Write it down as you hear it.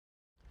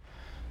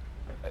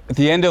At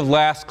the end of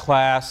last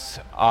class,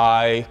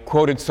 I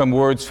quoted some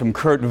words from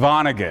Kurt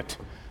Vonnegut,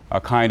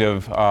 a kind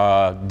of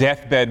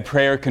deathbed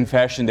prayer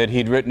confession that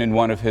he'd written in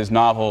one of his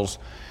novels,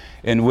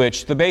 in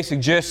which the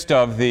basic gist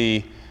of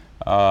the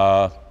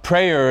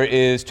prayer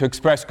is to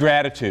express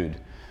gratitude.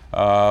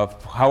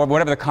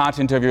 Whatever the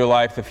content of your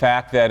life, the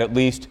fact that at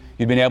least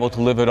you've been able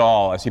to live at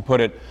all. As he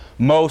put it,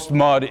 most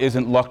mud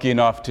isn't lucky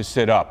enough to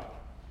sit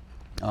up.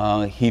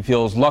 He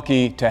feels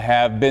lucky to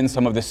have been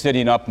some of the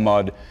sitting up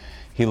mud.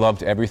 He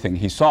loved everything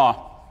he saw.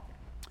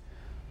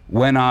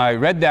 When I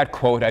read that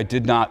quote, I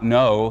did not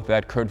know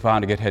that Kurt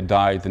Vonnegut had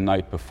died the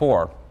night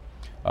before.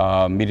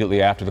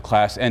 Immediately after the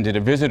class ended,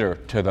 a visitor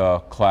to the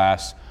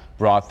class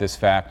brought this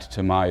fact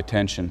to my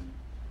attention.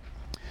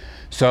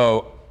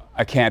 So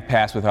I can't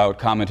pass without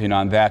commenting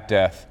on that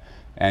death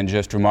and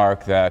just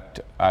remark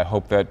that I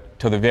hope that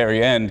till the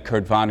very end,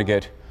 Kurt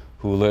Vonnegut,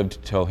 who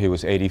lived till he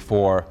was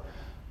 84,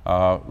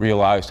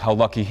 realized how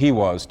lucky he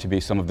was to be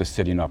some of the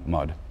sitting up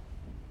mud.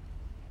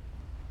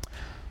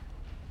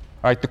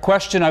 All right, the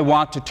question I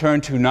want to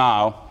turn to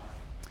now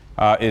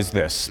is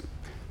this.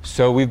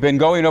 So we've been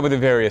going over the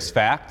various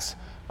facts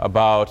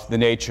about the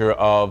nature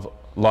of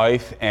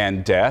life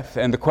and death,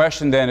 and the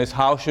question then is,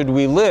 how should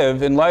we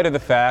live in light of the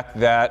fact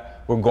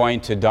that we're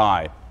going to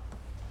die?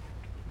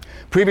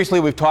 Previously,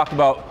 we've talked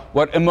about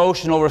what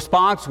emotional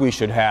response we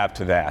should have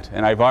to that,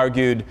 and I've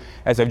argued,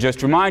 as I've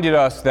just reminded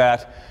us,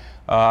 that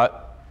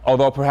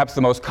although perhaps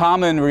the most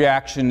common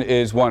reaction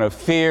is one of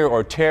fear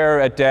or terror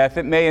at death,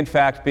 it may in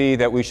fact be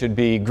that we should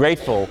be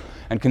grateful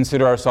and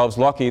consider ourselves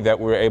lucky that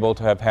we're able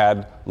to have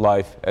had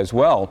life as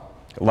well,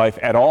 life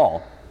at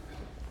all.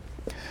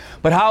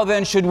 But how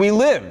then should we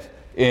live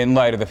in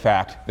light of the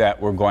fact that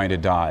we're going to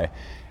die?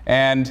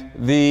 And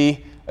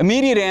the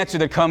immediate answer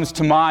that comes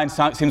to mind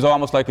seems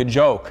almost like a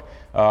joke.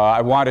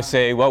 I want to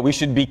say, well, we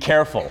should be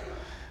careful.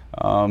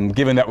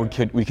 Given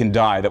that we can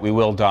die, that we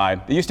will die.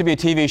 There used to be a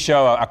TV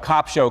show, a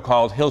cop show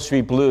called Hill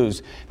Street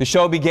Blues. The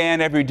show began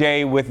every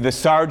day with the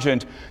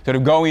sergeant sort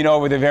of going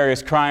over the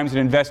various crimes and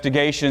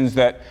investigations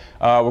that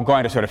were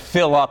going to sort of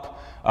fill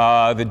up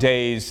the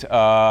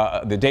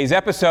day's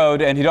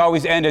episode, and he'd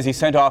always end as he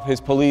sent off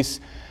his police,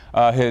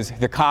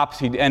 the cops,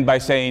 he'd end by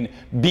saying,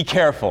 "Be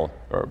careful,"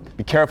 or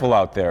 "Be careful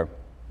out there."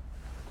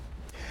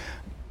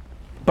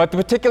 But the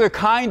particular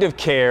kind of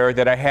care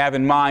that I have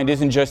in mind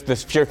isn't just the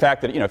sheer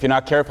fact that, if you're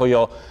not careful,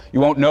 you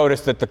won't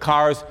notice that the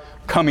car's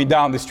coming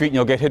down the street and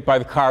you'll get hit by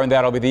the car and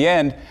that'll be the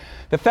end.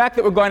 The fact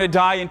that we're going to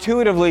die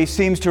intuitively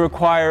seems to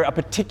require a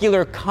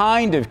particular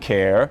kind of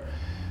care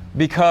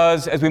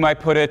because, as we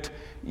might put it,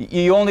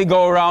 you only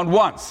go around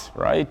once,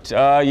 right?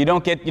 You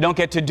don't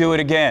get to do it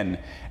again.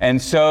 And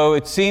so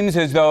it seems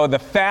as though the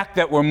fact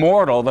that we're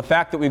mortal, the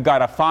fact that we've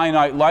got a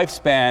finite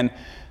lifespan,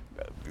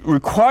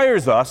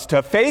 requires us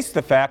to face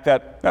the fact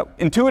that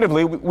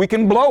intuitively we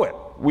can blow it.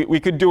 We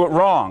could do it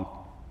wrong.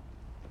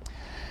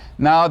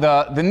 Now,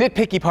 the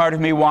nitpicky part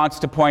of me wants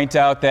to point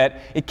out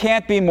that it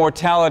can't be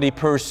mortality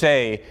per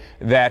se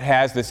that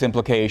has this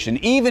implication.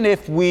 Even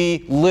if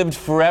we lived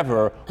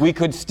forever, we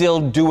could still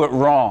do it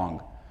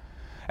wrong.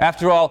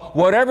 After all,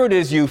 whatever it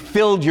is you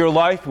filled your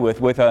life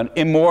with an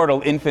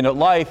immortal, infinite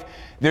life,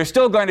 there's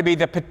still going to be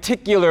the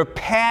particular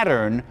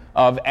pattern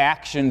of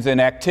actions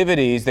and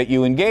activities that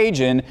you engage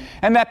in,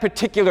 and that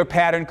particular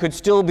pattern could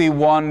still be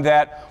one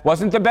that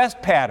wasn't the best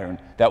pattern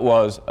that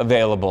was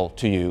available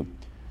to you.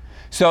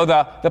 So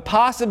the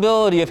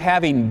possibility of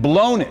having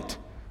blown it,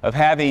 of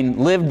having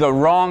lived the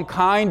wrong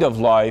kind of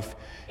life,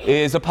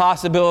 is a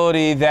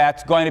possibility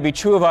that's going to be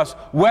true of us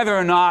whether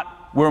or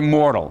not we're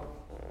mortal.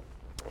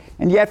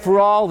 And yet, for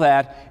all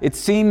that, it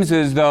seems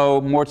as though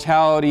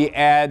mortality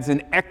adds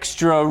an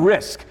extra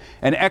risk,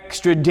 an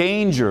extra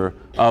danger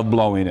of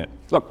blowing it.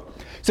 Look,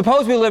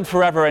 suppose we lived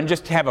forever, and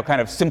just to have a kind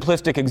of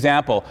simplistic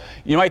example,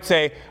 you might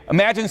say,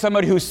 imagine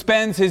somebody who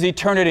spends his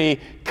eternity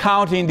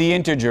counting the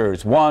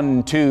integers,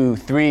 1, 2,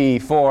 3,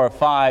 4,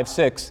 5,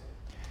 6.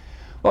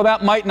 Well,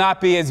 that might not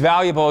be as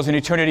valuable as an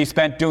eternity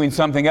spent doing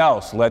something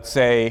else, let's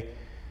say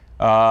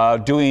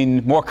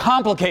doing more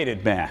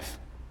complicated math.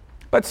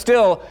 But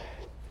still,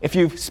 if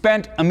you've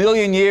spent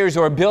 1,000,000 years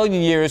or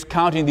 1,000,000,000 years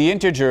counting the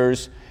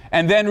integers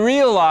and then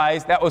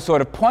realized that was sort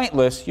of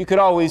pointless, you could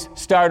always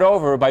start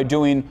over by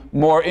doing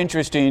more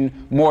interesting,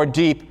 more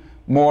deep,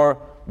 more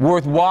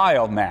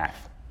worthwhile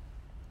math.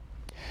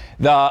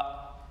 The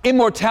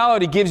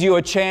immortality gives you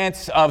a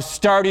chance of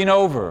starting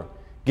over,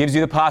 gives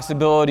you the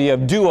possibility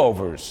of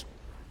do-overs.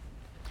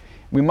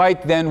 We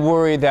might then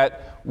worry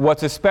that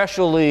what's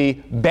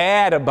especially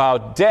bad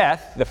about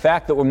death, the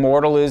fact that we're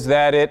mortal, is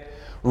that it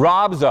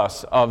robs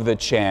us of the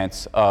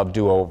chance of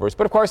do-overs.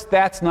 But of course,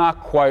 that's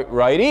not quite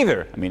right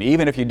either. I mean,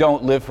 even if you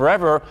don't live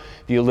forever,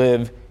 if you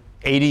live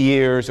 80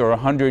 years or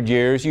 100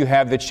 years, you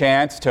have the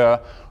chance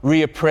to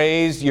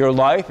reappraise your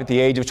life at the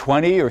age of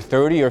 20 or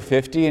 30 or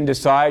 50 and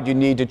decide you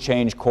need to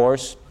change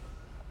course.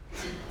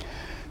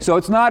 So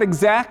it's not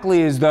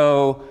exactly as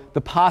though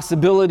the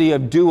possibility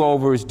of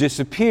do-overs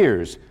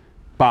disappears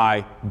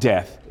by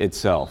death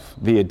itself,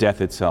 via death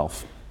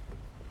itself.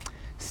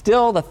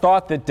 Still, the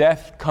thought that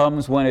death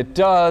comes when it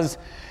does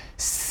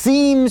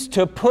seems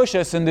to push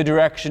us in the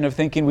direction of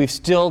thinking we've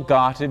still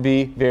got to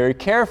be very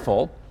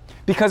careful.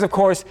 Because, of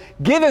course,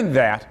 given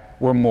that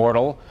we're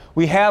mortal,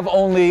 we have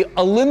only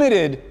a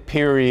limited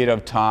period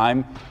of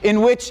time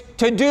in which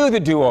to do the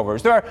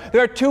do-overs. There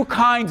are two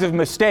kinds of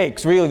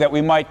mistakes, really, that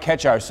we might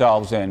catch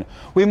ourselves in.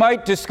 We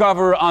might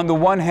discover, on the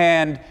one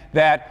hand,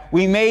 that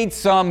we made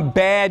some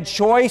bad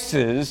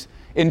choices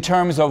in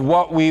terms of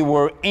what we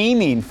were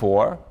aiming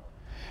for.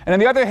 And on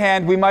the other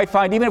hand, we might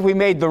find, even if we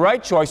made the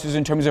right choices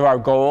in terms of our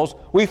goals,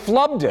 we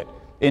flubbed it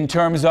in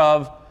terms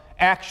of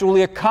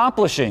actually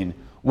accomplishing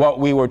what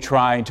we were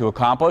trying to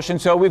accomplish. And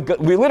so we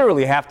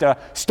literally have to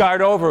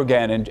start over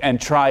again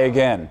and try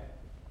again.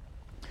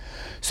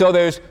 So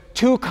there's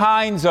two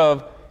kinds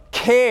of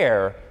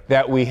care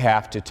that we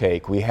have to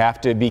take. We have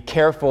to be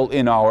careful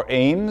in our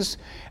aims,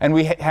 and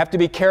we have to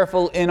be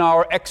careful in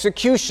our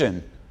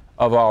execution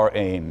of our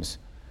aims,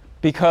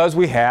 because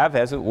we have,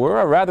 as it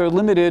were, a rather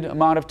limited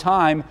amount of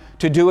time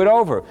to do it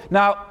over.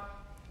 Now,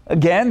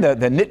 again, the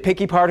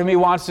nitpicky part of me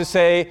wants to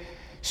say,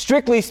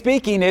 strictly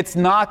speaking, it's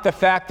not the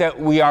fact that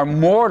we are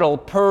mortal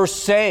per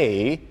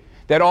se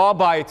that all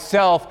by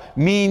itself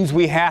means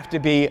we have to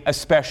be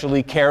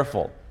especially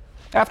careful.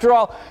 After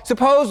all,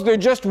 suppose there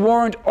just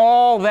weren't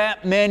all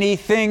that many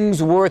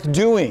things worth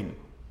doing,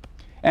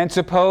 and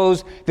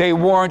suppose they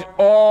weren't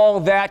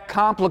all that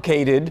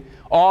complicated,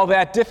 all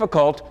that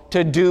difficult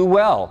to do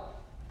well.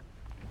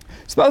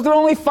 Suppose there are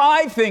only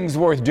 5 things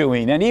worth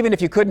doing, and even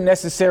if you couldn't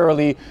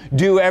necessarily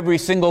do every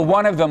single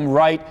one of them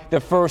right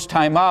the first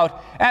time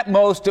out, at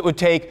most it would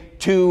take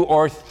 2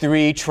 or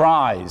 3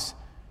 tries.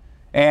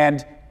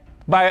 And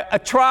by a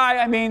try,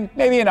 I mean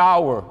maybe an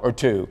hour or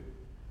 2.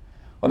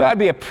 Well, that would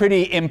be a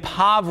pretty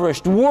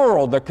impoverished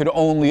world that could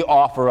only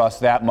offer us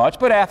that much.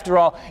 But after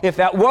all, if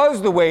that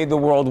was the way the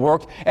world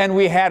worked, and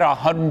we had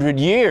 100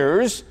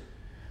 years,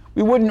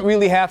 we wouldn't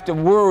really have to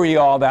worry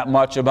all that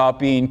much about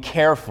being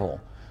careful.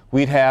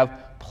 We'd have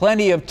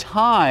plenty of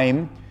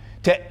time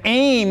to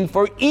aim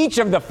for each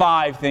of the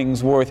 5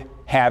 things worth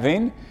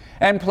having,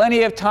 and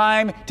plenty of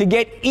time to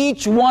get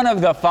each one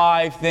of the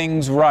 5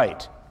 things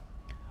right.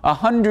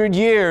 100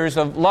 years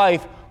of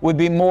life would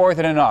be more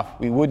than enough.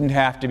 We wouldn't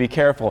have to be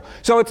careful.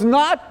 So it's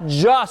not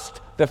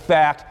just the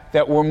fact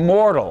that we're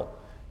mortal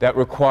that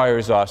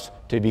requires us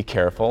to be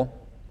careful.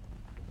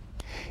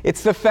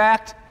 It's the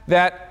fact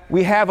that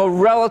we have a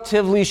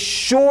relatively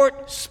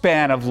short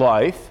span of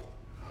life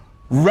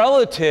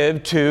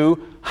relative to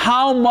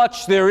how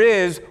much there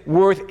is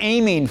worth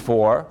aiming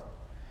for,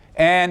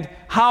 and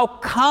how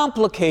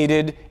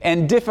complicated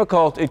and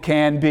difficult it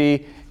can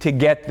be to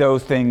get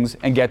those things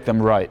and get them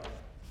right.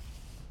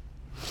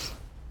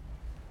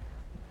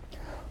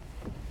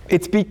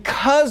 It's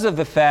because of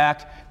the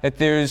fact that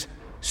there's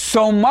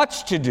so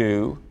much to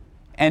do,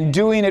 and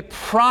doing it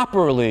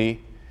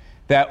properly,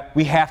 that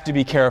we have to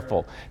be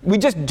careful. We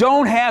just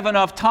don't have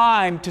enough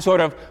time to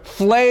sort of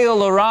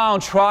flail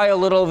around, try a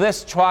little of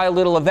this, try a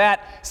little of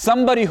that.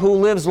 Somebody who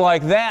lives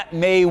like that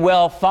may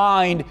well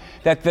find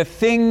that the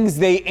things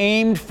they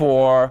aimed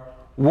for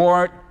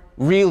weren't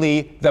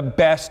really the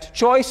best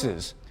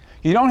choices.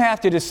 You don't have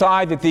to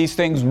decide that these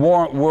things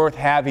weren't worth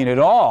having at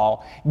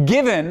all,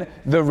 given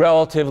the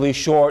relatively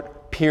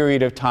short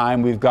period of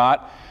time we've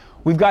got.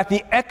 We've got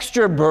the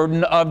extra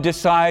burden of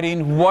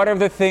deciding what are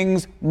the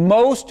things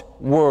most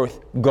worth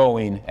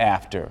going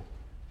after.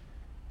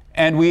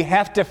 And we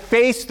have to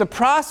face the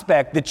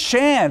prospect, the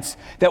chance,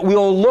 that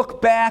we'll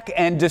look back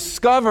and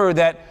discover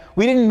that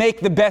we didn't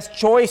make the best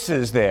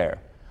choices there.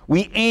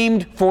 We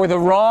aimed for the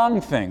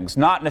wrong things,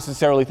 not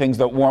necessarily things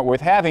that weren't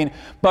worth having,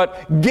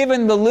 but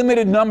given the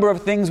limited number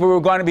of things we were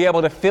going to be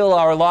able to fill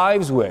our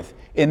lives with,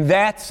 in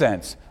that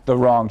sense, the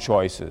wrong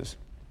choices.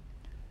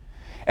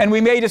 And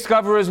we may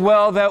discover as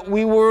well that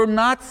we were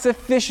not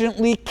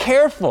sufficiently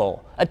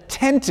careful,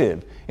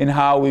 attentive in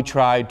how we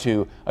tried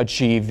to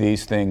achieve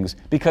these things.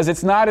 Because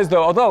it's not as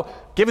though, although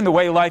given the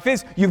way life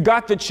is, you've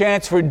got the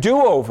chance for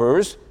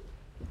do-overs,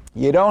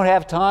 you don't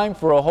have time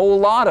for a whole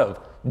lot of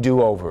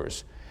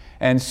do-overs.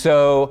 And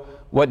so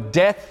what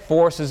death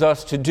forces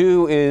us to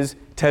do is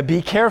to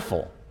be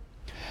careful.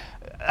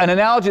 An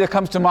analogy that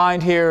comes to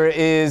mind here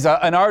is a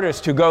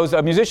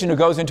musician who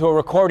goes into a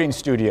recording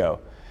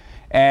studio.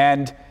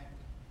 And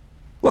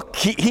look,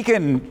 he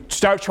can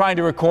start trying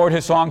to record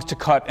his songs to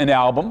cut an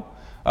album,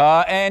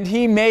 and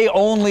he may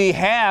only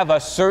have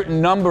a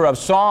certain number of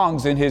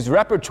songs in his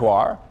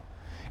repertoire.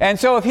 And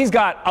so if he's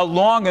got a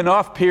long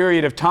enough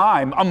period of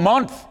time, a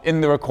month in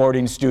the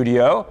recording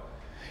studio,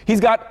 he's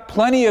got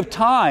plenty of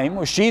time,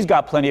 or she's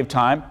got plenty of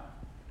time,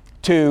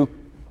 to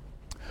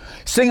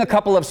sing a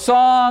couple of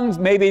songs.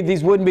 Maybe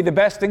these wouldn't be the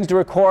best things to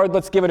record.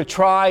 Let's give it a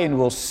try and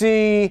we'll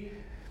see.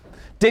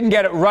 Didn't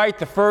get it right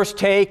the first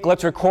take.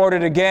 Let's record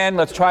it again.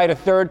 Let's try it a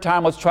third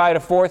time. Let's try it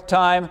a fourth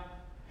time.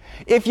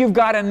 If you've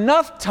got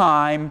enough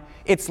time,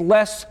 it's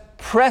less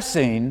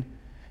pressing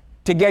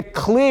to get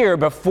clear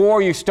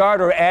before you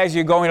start or as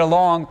you're going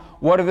along,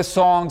 what are the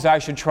songs I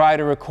should try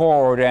to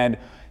record, and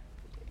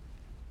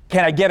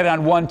can I get it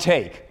on one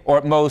take or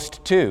at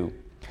most 2?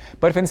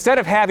 But if instead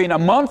of having a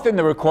month in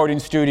the recording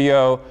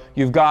studio,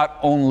 you've got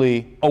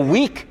only a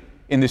week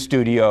in the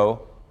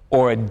studio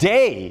or a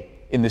day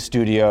in the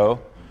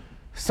studio,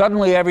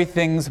 suddenly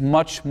everything's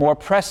much more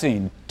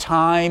pressing.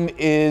 Time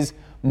is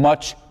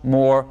much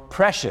more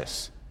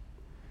precious.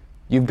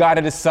 You've got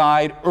to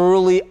decide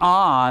early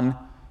on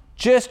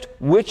just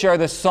which are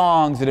the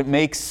songs that it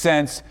makes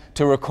sense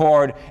to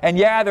record. And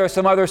yeah, there are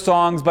some other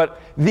songs,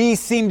 but these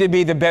seem to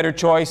be the better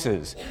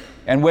choices.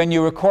 And when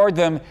you record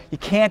them, you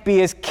can't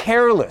be as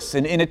careless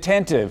and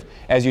inattentive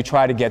as you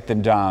try to get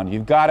them down.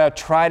 You've got to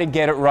try to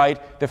get it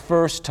right the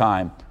first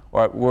time,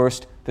 or at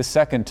worst, the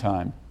second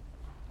time.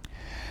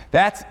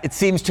 That's, it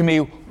seems to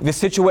me, the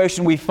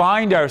situation we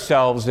find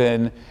ourselves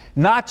in,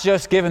 not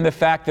just given the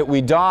fact that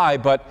we die,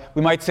 but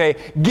we might say,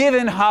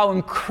 given how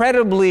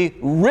incredibly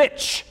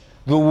rich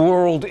the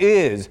world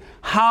is,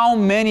 how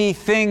many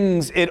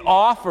things it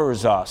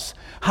offers us,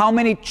 how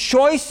many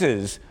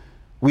choices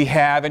we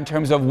have in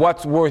terms of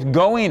what's worth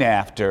going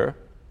after.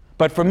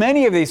 But for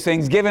many of these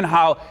things, given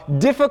how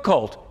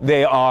difficult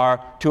they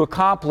are to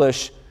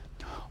accomplish,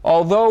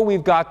 although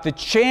we've got the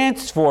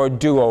chance for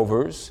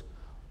do-overs,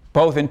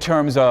 both in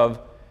terms of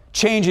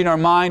changing our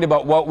mind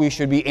about what we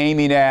should be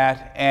aiming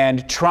at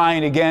and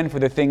trying again for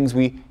the things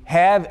we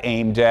have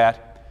aimed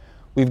at,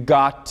 we've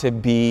got to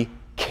be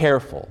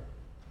careful.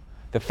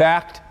 The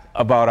fact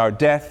about our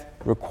death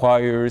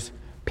requires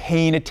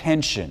paying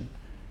attention.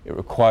 It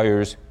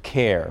requires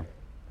care.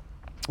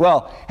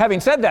 Well,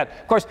 having said that,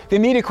 of course, the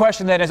immediate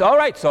question then is, all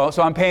right, so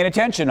I'm paying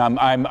attention.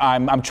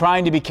 I'm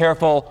trying to be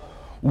careful.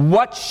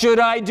 What should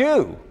I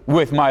do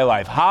with my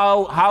life?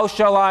 How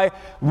shall I,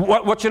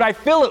 what should I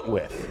fill it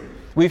with?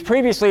 We've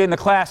previously in the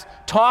class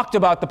talked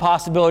about the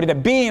possibility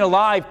that being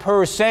alive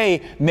per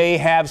se may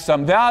have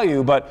some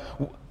value, but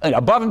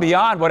above and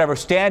beyond whatever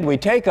stand we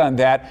take on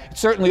that, it's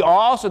certainly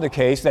also the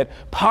case that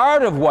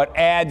part of what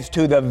adds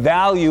to the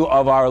value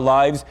of our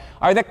lives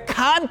are the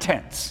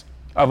contents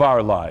of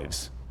our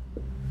lives.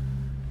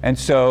 And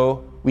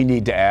so we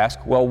need to ask,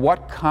 well,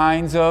 what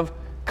kinds of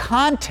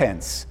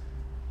contents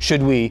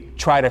should we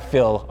try to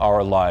fill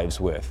our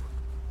lives with?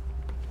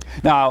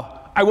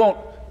 Now, I won't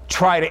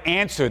try to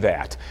answer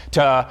that.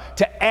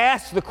 To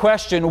ask the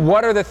question,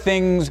 what are the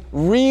things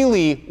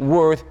really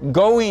worth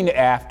going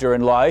after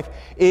in life,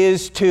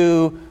 is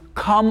to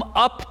come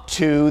up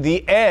to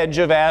the edge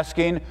of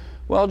asking,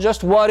 well,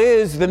 just what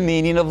is the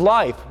meaning of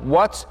life?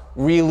 What's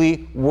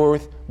really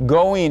worth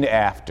going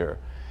after?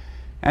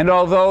 And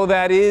although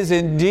that is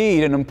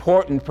indeed an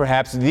important,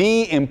 perhaps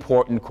the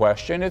important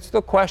question, it's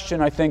the question,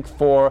 I think,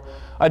 for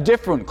a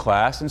different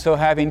class. And so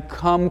having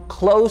come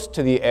close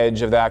to the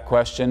edge of that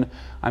question,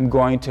 I'm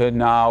going to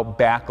now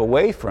back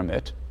away from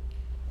it.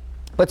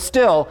 But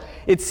still,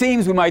 it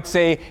seems we might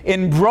say,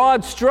 in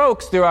broad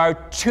strokes, there are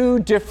two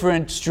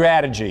different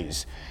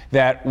strategies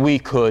that we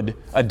could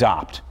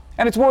adopt.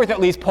 And it's worth at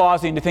least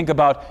pausing to think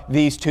about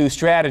these two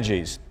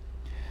strategies.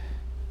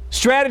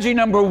 Strategy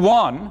number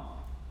one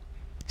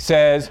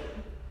says,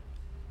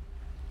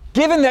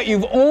 given that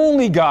you've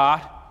only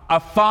got a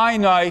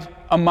finite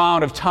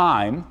amount of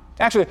time,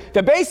 actually,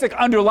 the basic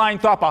underlying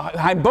thought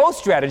behind both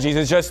strategies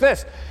is just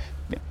this.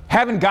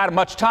 Haven't got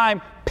much time,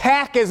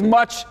 pack as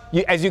much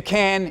as you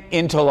can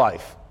into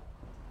life.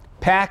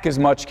 Pack as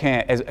much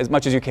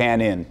as you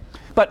can in.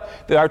 But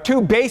there are two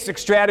basic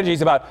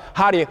strategies about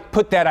how do you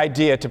put that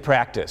idea to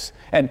practice.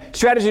 And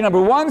strategy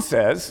number one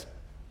says,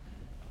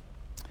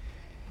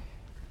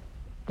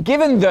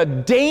 given the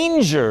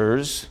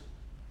dangers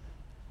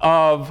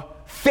of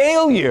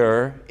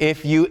failure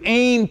if you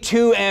aim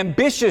too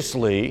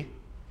ambitiously,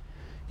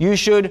 you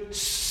should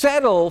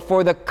settle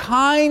for the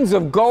kinds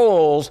of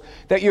goals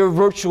that you're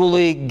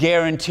virtually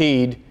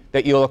guaranteed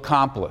that you'll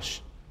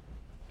accomplish.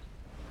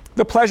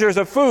 The pleasures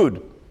of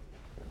food,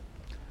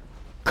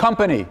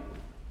 company,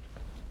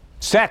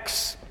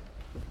 sex,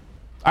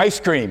 ice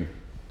cream.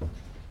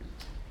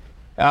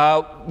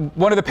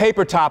 One of the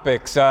paper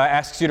topics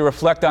asks you to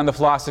reflect on the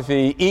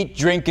philosophy, eat,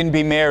 drink, and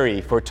be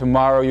merry, for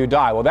tomorrow you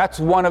die. Well, that's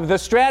one of the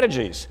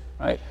strategies,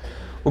 right?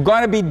 We're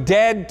going to be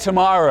dead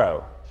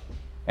tomorrow.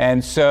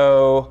 And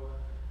so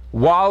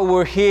while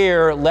we're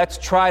here, let's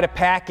try to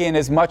pack in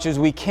as much as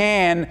we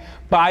can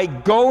by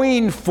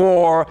going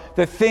for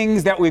the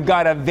things that we've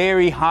got a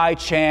very high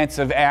chance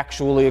of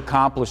actually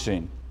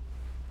accomplishing.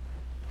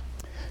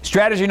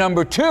 Strategy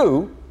number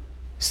two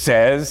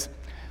says,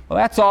 well,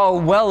 that's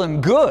all well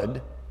and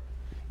good.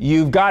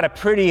 You've got a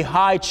pretty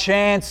high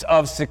chance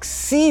of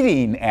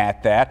succeeding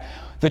at that.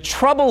 The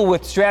trouble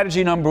with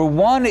strategy number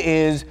one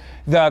is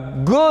the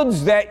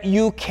goods that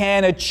you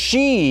can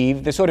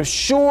achieve, the sort of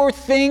sure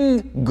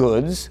thing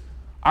goods,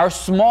 are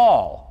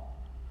small.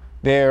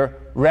 They're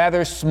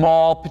rather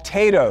small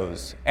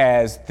potatoes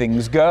as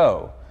things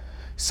go.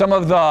 Some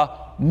of the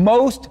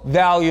most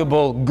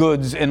valuable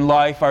goods in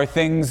life are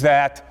things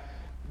that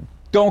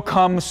don't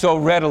come so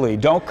readily,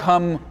 don't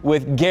come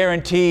with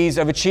guarantees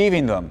of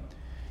achieving them.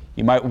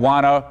 You might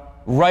want to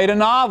write a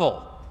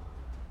novel,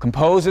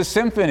 compose a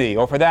symphony,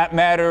 or for that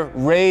matter,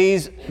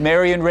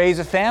 marry and raise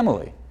a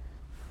family.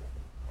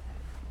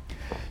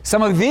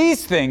 Some of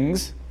these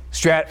things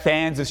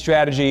fans of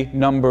strategy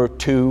number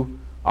 2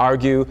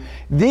 argue,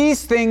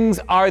 these things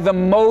are the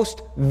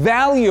most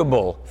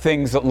valuable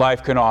things that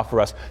life can offer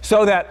us.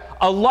 So that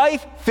a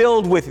life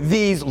filled with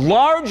these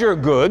larger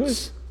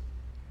goods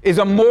is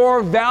a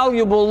more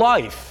valuable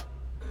life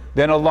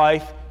than a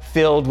life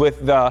filled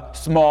with the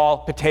small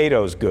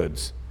potatoes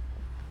goods.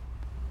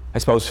 I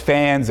suppose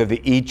fans of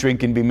the eat,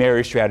 drink, and be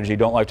merry strategy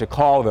don't like to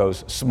call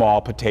those small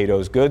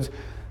potatoes goods,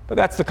 but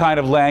that's the kind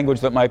of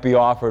language that might be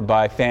offered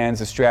by fans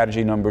of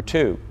strategy number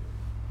 2.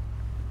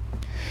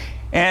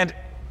 And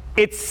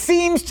it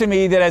seems to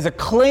me that as a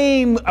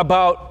claim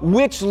about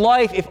which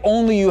life, if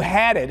only you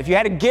had it, if you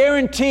had a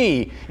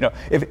guarantee,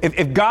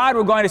 if God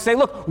were going to say,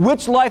 look,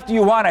 which life do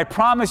you want? I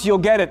promise you'll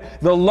get it.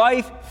 The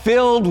life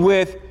filled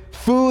with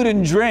food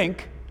and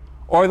drink,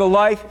 or the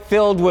life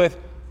filled with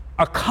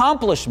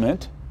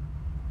accomplishment,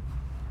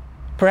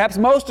 perhaps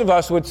most of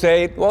us would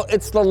say, well,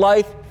 it's the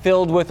life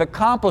filled with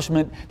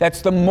accomplishment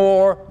that's the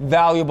more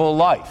valuable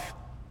life.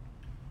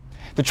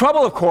 The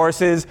trouble, of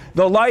course, is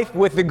the life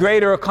with the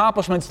greater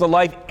accomplishments, the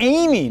life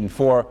aiming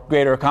for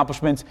greater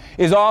accomplishments,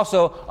 is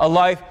also a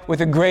life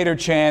with a greater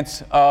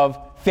chance of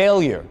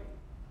failure.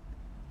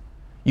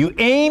 You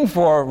aim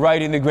for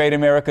writing the great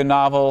American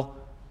novel,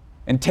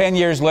 and 10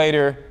 years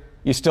later,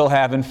 you still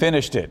haven't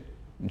finished it.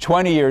 And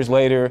 20 years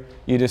later,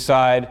 you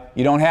decide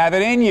you don't have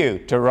it in you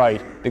to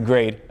write the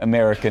great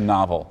American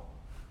novel.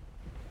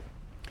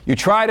 You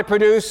try to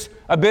produce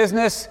a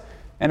business,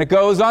 and it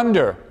goes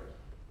under.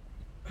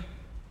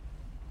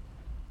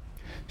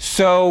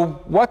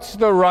 So what's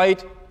the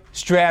right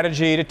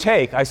strategy to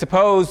take? I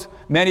suppose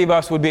many of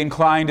us would be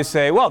inclined to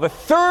say, well, the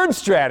third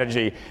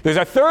strategy, there's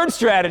a third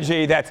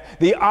strategy that's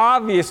the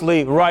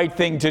obviously right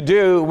thing to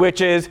do, which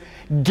is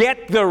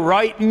get the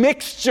right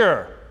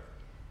mixture.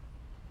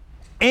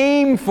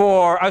 Aim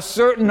for a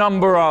certain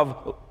number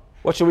of,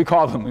 what should we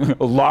call them,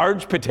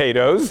 large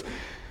potatoes.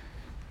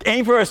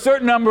 Aim for a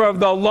certain number of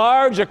the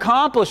large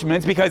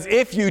accomplishments, because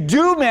if you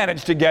do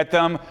manage to get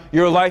them,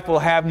 your life will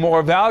have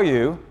more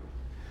value.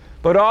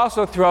 But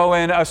also throw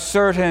in a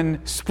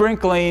certain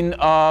sprinkling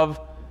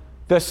of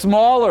the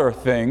smaller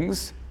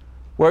things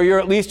where you're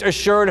at least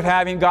assured of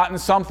having gotten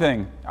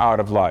something out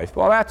of life.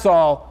 Well, that's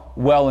all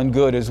well and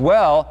good as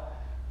well,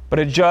 but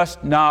it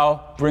just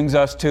now brings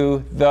us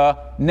to the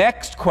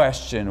next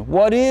question.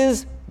 What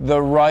is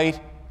the right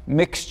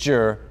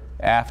mixture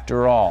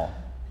after all?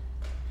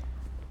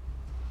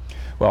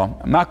 Well,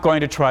 I'm not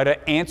going to try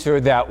to answer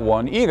that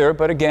one either,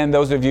 but again,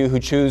 those of you who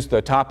choose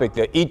the topic,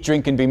 the eat,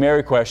 drink, and be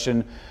merry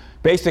question,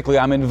 basically,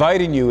 I'm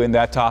inviting you in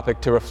that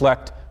topic to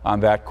reflect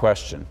on that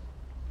question.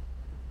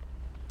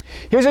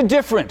 Here's a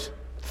different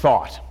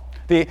thought.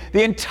 The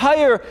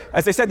entire,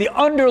 as I said, the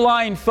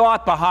underlying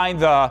thought behind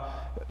the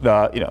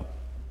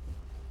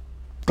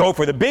go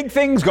for the big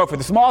things, go for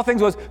the small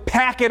things, was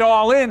pack it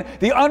all in.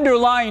 The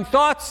underlying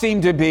thoughts seem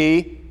to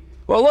be,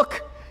 well,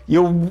 look,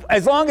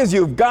 as long as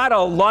you've got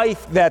a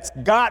life that's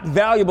got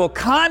valuable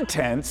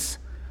contents,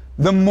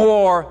 the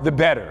more the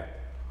better.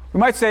 We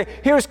might say,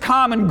 here's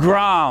common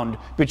ground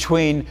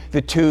between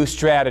the two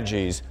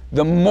strategies.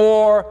 The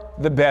more,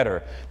 the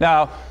better.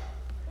 Now,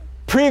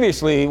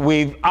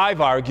 previously,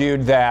 I've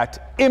argued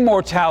that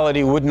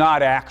immortality would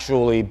not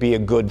actually be a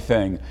good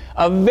thing.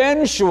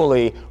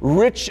 Eventually,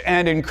 rich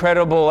and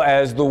incredible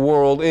as the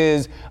world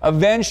is,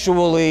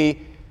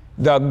 eventually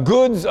the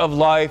goods of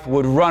life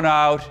would run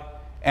out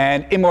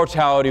and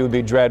immortality would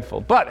be dreadful.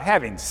 But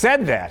having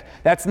said that,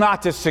 that's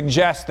not to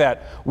suggest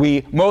that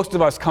most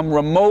of us come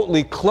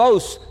remotely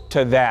close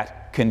to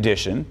that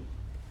condition.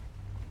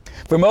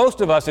 For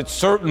most of us, it's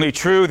certainly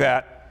true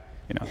that,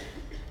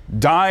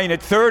 dying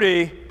at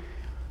 30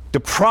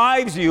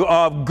 deprives you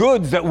of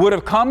goods that would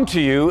have come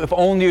to you if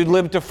only you'd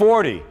lived to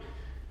 40.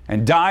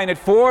 And dying at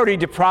 40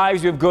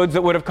 deprives you of goods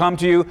that would have come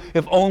to you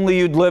if only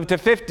you'd lived to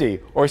 50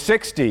 or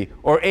 60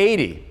 or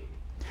 80.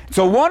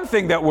 So one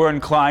thing that we're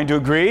inclined to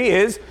agree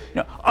is,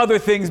 other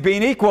things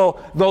being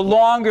equal, the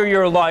longer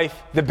your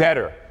life, the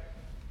better.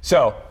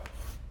 So,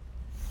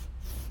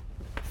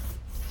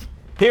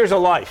 here's a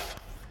life,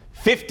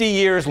 50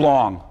 years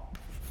long.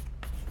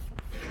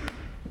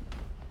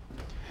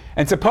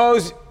 And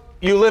suppose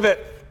you live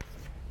it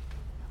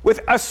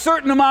with a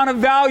certain amount of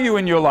value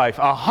in your life,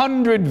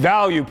 100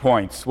 value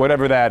points,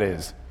 whatever that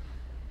is.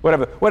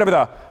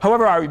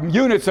 However our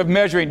units of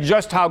measuring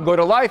just how good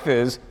a life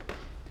is,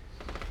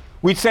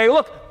 we'd say,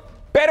 look,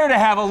 better to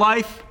have a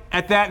life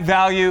at that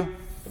value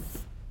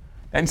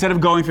instead of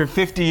going for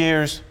 50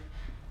 years,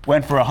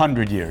 went for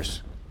 100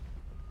 years.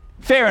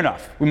 Fair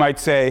enough, we might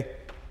say.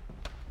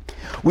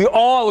 We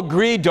all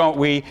agree, don't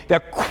we,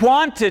 that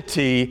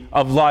quantity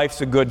of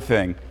life's a good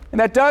thing. And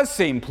that does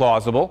seem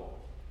plausible.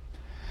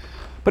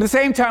 But at the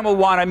same time, we'll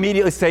want to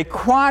immediately say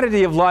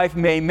quantity of life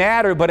may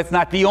matter, but it's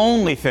not the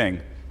only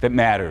thing that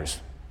matters.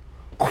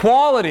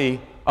 Quality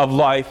of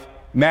life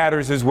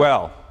matters as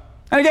well.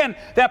 And again,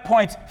 that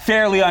point's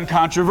fairly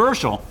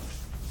uncontroversial.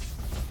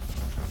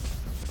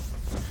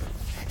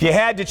 If you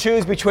had to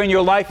choose between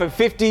your life of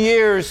 50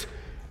 years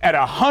at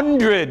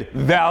 100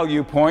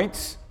 value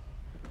points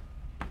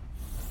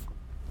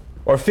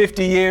or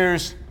 50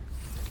 years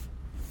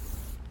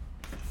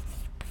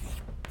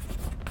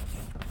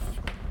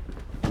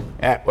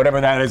at whatever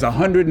that is,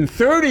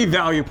 130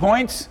 value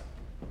points,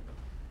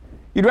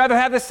 you'd rather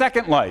have the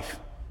second life.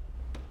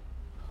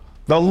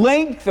 The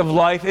length of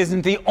life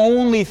isn't the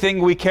only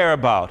thing we care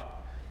about.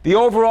 The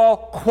overall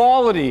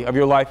quality of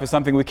your life is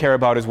something we care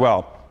about as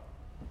well.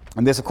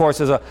 And this, of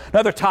course, is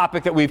another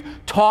topic that we've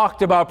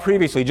talked about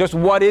previously. Just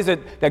what is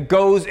it that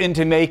goes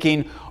into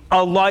making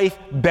a life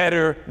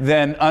better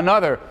than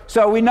another?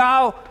 So we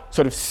now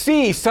sort of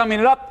see, summing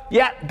it up,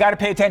 yeah, got to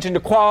pay attention to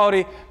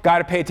quality, got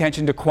to pay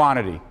attention to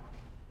quantity,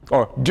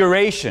 or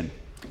duration.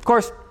 Of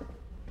course,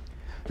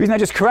 the reason I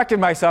just corrected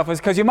myself is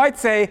because you might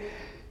say,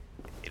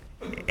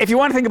 if you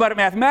want to think about it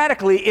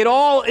mathematically, it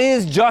all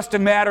is just a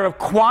matter of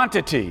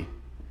quantity.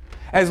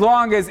 As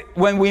long as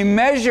when we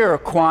measure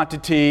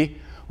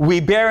quantity, we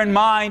bear in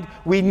mind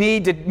we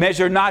need to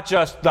measure not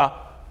just the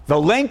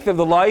length of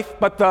the life,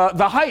 but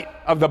the height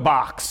of the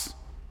box.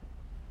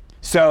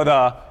 So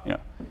the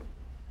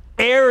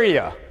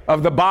area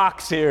of the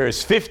box here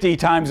is 50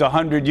 times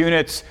 100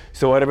 units.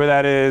 So whatever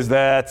that is,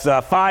 that's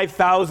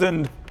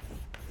 5,000.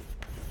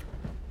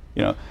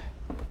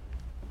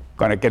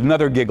 Going to get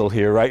another giggle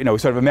here, right?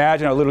 Sort of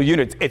imagine a little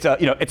unit. It's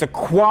a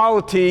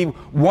quality,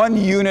 1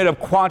 unit of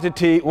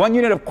quantity, 1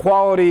 unit of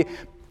quality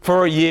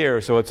for a year.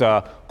 So it's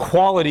a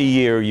quality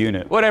year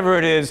unit. Whatever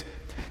it is,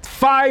 it's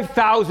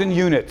 5,000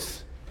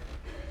 units.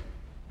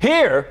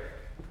 Here,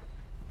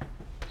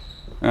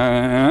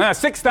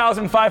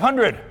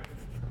 6,500. You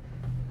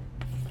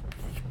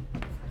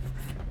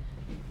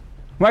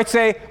might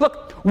say,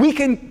 look, we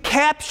can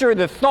capture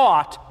the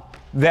thought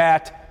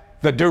that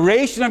the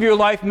duration of your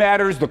life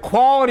matters, the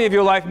quality of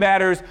your life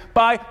matters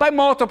by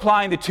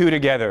multiplying the two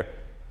together.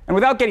 And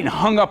without getting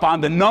hung up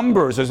on the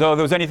numbers as though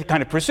there was any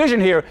kind of precision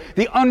here,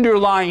 the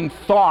underlying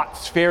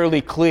thought's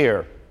fairly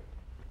clear.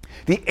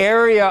 The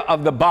area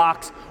of the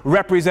box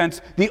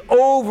represents the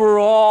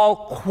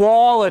overall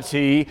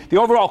quality, the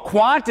overall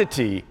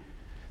quantity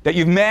that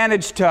you've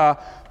managed to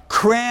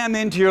cram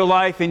into your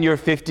life in your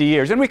 50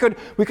 years. And we could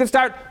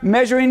start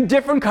measuring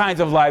different kinds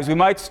of lives. We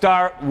might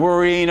start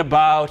worrying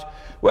about,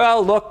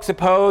 well, look,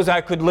 suppose I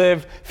could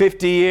live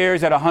 50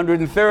 years at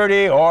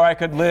 130, or I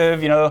could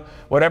live,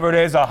 whatever it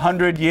is,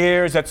 100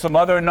 years at some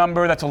other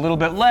number that's a little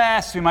bit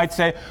less. We might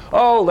say,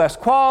 oh, less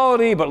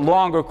quality, but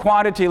longer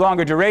quantity,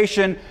 longer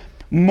duration,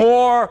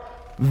 more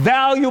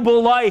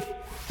valuable life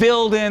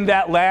filled in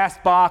that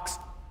last box.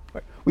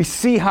 We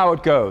see how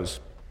it goes.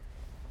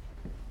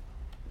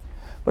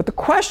 But the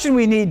question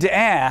we need to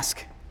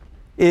ask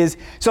is,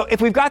 so if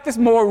we've got this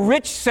more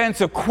rich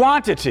sense of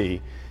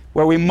quantity,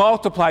 where we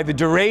multiply the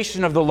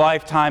duration of the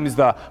life times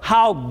the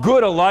how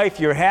good a life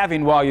you're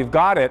having while you've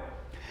got it,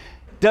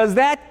 does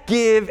that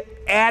give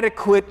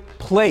adequate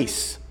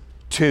place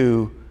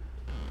to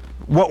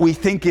what we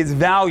think is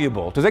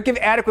valuable? Does that give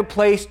adequate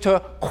place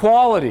to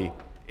quality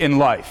in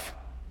life?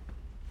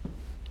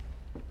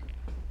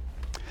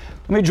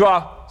 Let me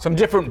draw some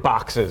different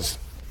boxes,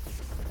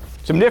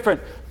 some different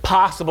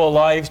possible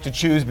lives to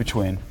choose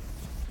between.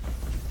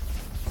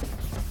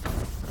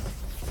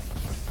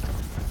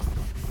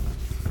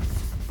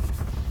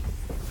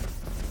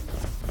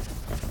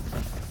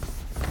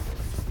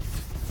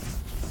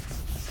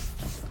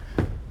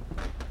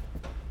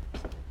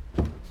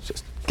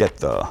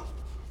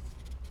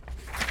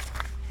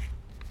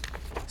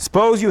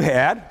 Suppose you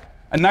had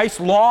a nice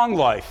long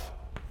life,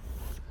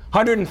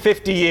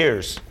 150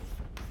 years.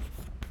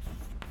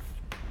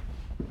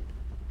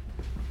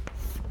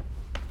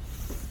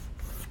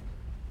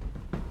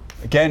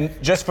 Again,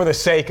 just for the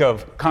sake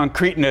of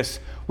concreteness,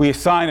 we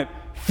assign it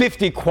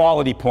 50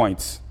 quality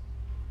points.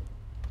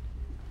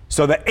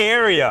 So the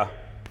area,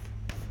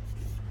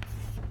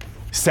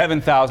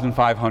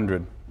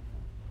 7,500.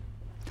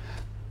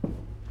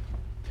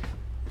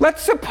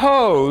 Let's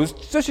suppose,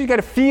 just so you get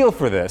a feel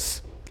for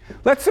this,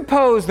 let's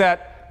suppose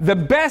that the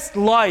best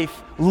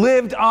life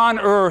lived on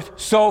Earth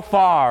so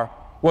far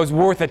was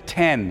worth a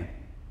 10.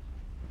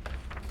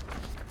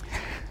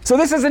 So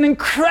this is an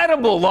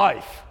incredible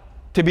life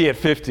to be at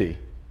 50.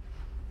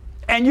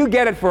 And you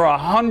get it for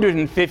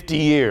 150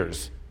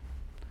 years.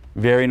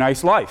 Very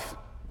nice life.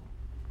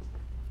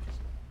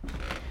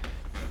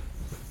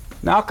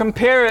 Now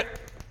compare it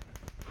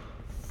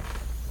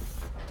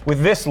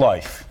with this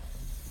life.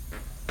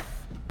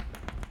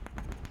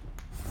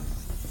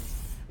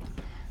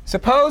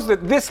 Suppose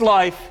that this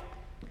life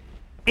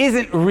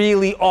isn't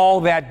really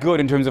all that good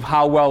in terms of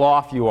how well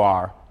off you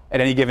are at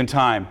any given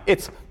time.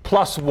 It's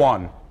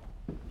 +1.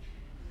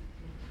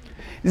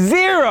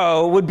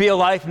 0 would be a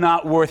life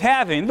not worth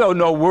having, though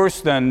no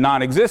worse than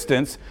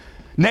non-existence.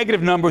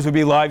 Negative numbers would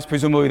be lives,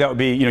 presumably that would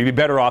be, you'd be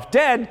better off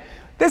dead.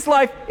 This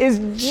life is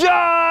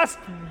just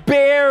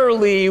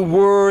barely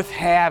worth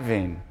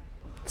having.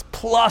 It's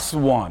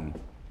 +1.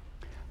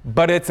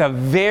 But it's a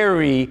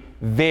very,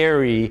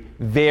 very,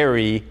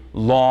 very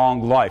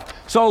long life.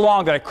 So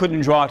long that I couldn't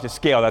draw it to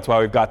scale. That's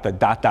why we've got the ...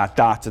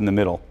 dots in the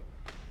middle.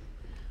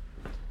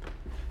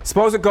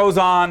 Suppose it goes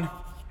on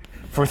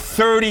for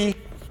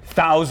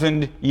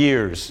 30,000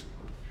 years.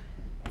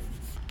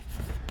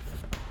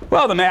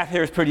 Well, the math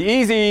here is pretty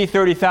easy.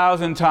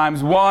 30,000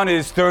 times 1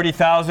 is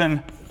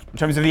 30,000 in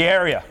terms of the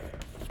area.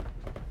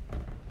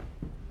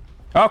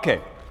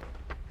 Okay.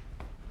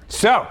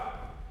 So,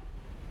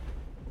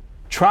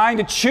 trying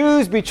to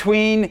choose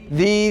between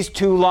these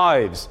two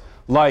lives,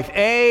 life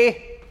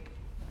A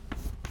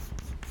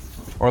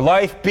or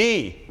life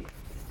B.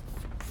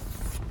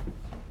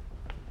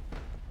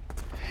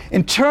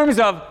 In terms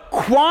of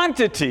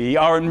quantity,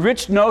 our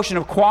enriched notion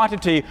of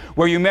quantity,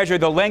 where you measure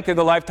the length of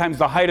the life times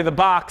the height of the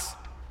box,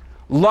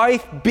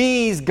 life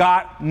B's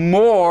got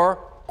more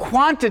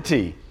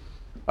quantity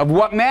of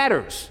what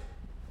matters.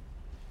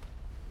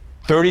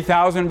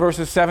 30,000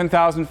 versus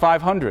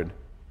 7,500.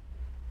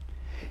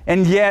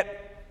 And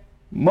yet,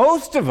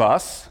 most of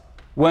us,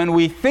 when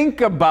we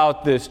think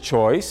about this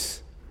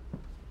choice,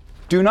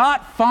 do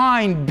not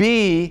find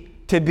B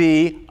to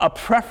be a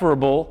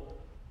preferable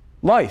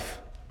life.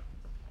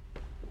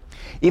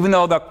 Even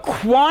though the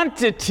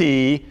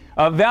quantity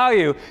of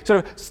value,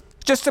 sort of,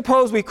 just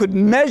suppose we could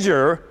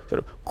measure sort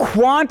of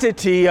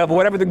quantity of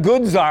whatever the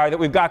goods are that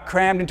we've got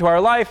crammed into our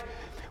life.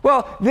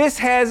 Well, this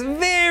has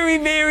very,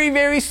 very,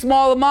 very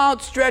small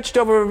amounts stretched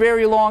over a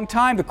very long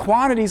time. The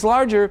quantity is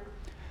larger,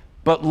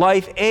 but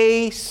life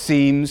A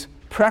seems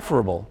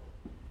preferable.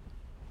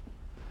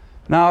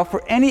 Now,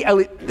 for any,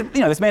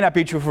 this may not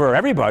be true for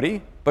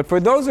everybody, but for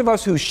those of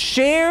us who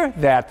share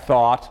that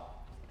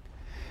thought,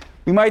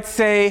 we might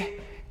say,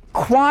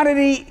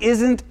 quantity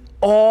isn't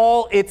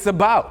all it's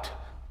about.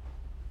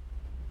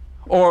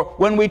 Or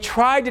when we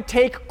tried to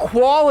take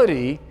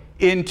quality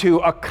into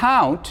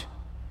account,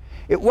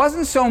 it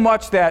wasn't so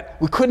much that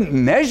we couldn't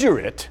measure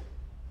it.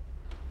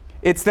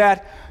 It's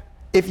that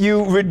if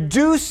you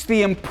reduce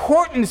the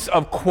importance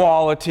of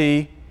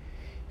quality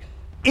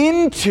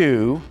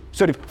into,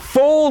 sort of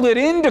fold it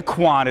into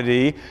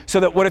quantity, so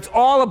that what it's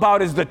all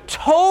about is the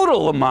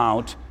total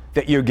amount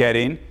that you're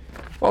getting,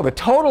 well, the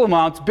total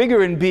amount's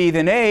bigger in B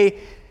than A.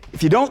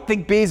 If you don't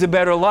think B is a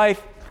better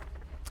life,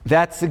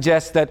 that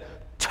suggests that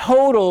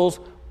totals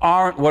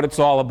aren't what it's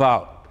all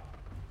about.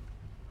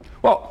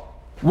 Well,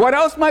 what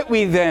else might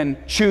we then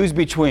choose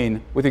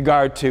between with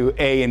regard to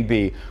A and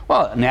B?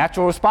 Well, a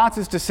natural response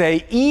is to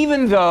say,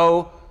 even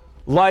though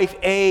life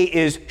A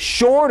is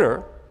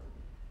shorter,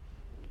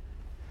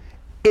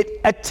 it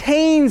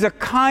attains a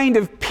kind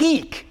of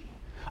peak,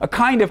 a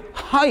kind of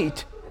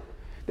height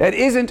that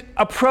isn't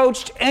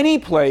approached any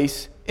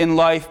place in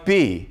life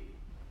B.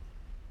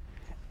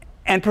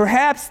 And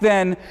perhaps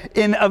then,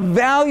 in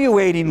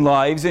evaluating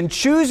lives and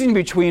choosing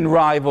between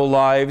rival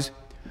lives,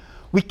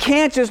 we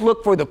can't just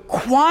look for the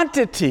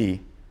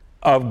quantity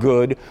of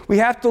good. We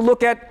have to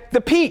look at the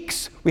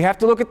peaks. We have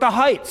to look at the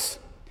heights.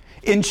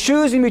 In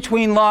choosing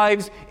between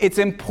lives, it's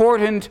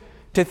important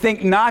to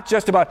think not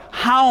just about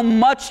how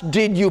much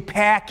did you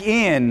pack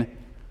in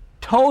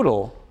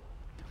total,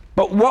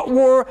 but what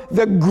were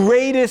the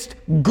greatest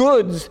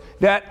goods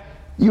that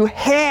you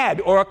had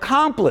or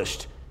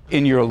accomplished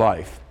in your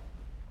life.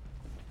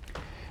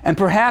 And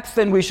perhaps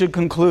then we should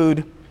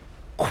conclude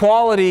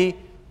quality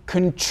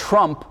can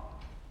trump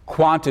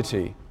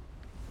quantity.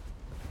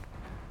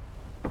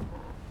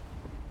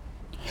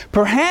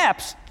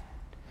 Perhaps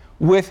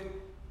with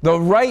the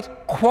right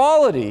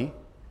quality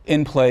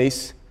in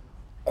place,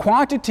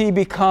 quantity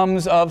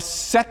becomes of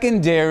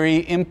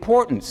secondary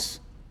importance.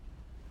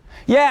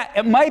 Yeah,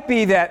 it might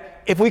be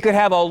that if we could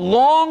have a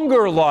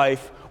longer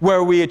life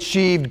where we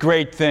achieved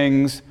great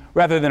things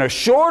rather than a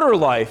shorter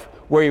life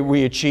where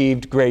we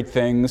achieved great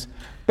things,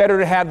 better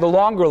to have the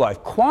longer life.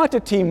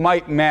 Quantity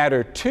might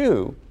matter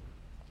too,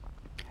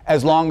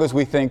 as long as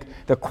we think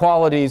the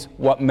quality's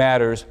what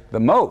matters the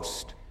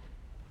most.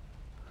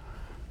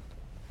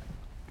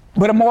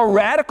 But a more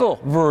radical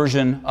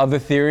version of the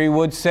theory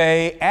would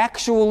say,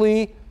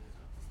 actually,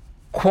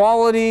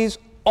 quality's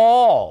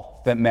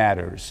all that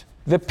matters.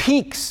 The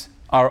peaks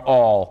are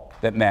all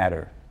that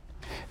matter.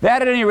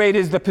 That, at any rate,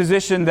 is the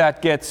position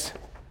that gets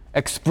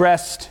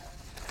expressed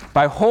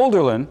by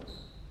Hölderlin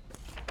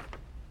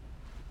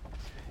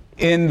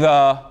in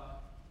the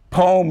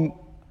poem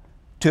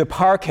To the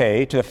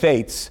Parquet, to the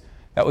Fates.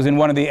 That was in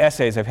one of the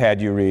essays I've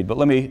had you read, but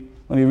let me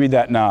read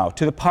that now.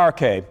 To the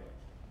Parquet.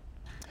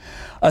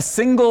 A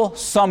single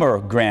summer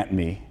grant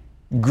me,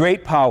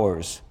 great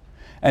powers,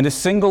 and a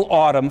single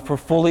autumn for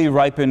fully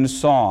ripened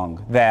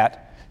song,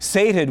 that,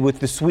 sated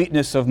with the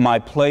sweetness of my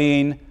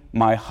playing,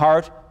 my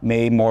heart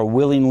may more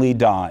willingly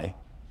die.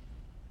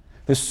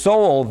 The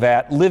soul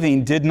that,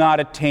 living, did not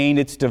attain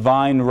its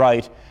divine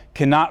right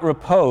cannot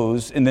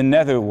repose in the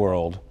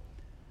netherworld.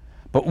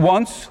 But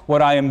once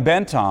what I am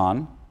bent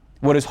on,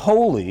 what is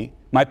holy,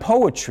 my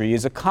poetry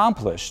is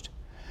accomplished.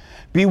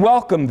 Be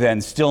welcome then,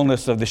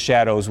 stillness of the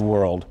shadows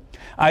world.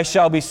 I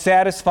shall be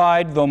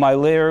satisfied, though my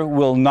lyre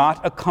will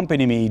not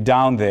accompany me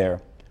down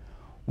there.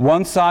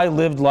 Once I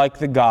lived like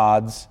the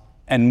gods,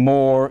 and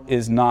more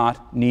is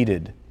not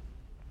needed.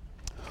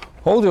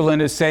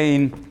 Hölderlin is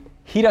saying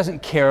he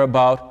doesn't care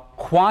about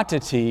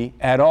quantity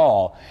at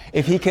all.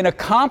 If he can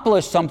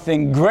accomplish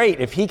something great,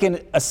 if he can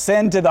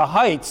ascend to the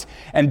heights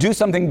and do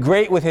something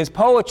great with his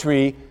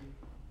poetry,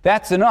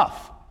 that's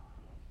enough.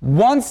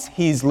 Once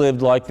he's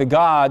lived like the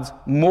gods,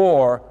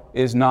 more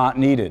is not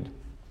needed.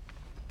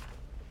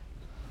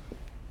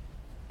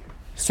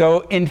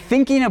 So in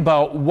thinking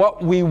about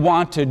what we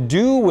want to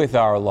do with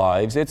our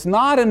lives, it's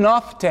not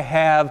enough to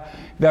have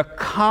the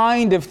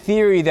kind of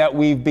theory that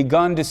we've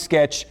begun to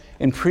sketch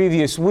in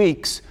previous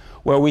weeks,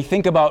 where we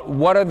think about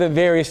what are the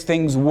various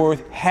things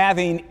worth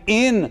having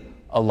in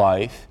a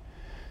life.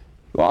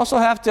 You also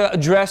have to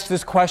address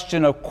this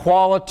question of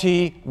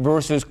quality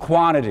versus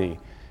quantity.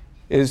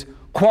 Is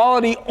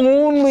quality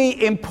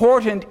only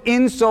important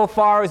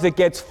insofar as it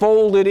gets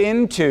folded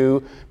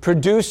into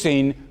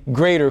producing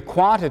greater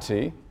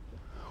quantity?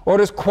 Or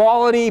does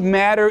quality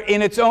matter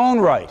in its own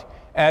right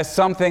as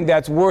something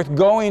that's worth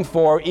going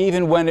for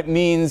even when it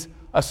means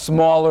a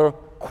smaller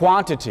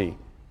quantity?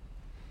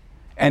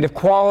 And if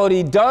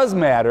quality does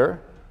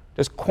matter,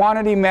 does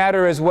quantity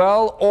matter as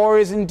well? Or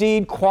is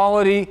indeed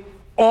quality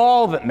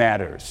all that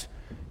matters?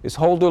 Is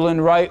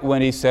Holderlin right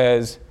when he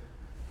says,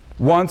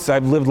 "Once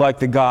I've lived like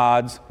the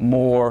gods,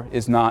 more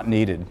is not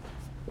needed"?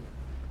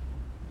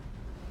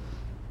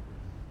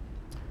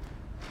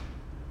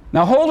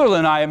 Now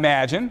Holderlin, I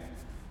imagine,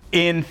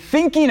 in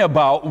thinking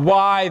about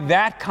why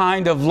that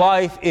kind of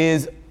life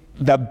is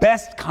the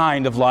best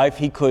kind of life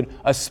he could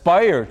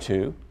aspire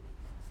to,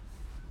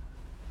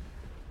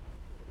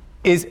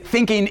 is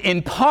thinking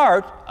in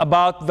part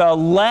about the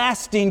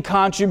lasting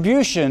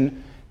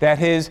contribution that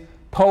his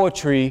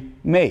poetry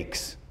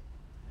makes.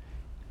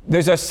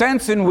 There's a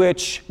sense in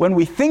which, when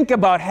we think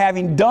about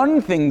having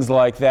done things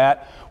like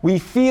that, we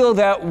feel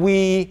that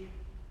we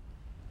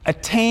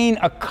attain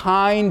a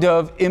kind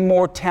of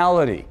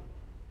immortality.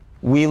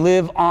 We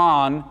live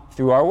on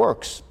through our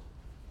works.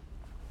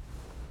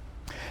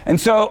 And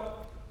so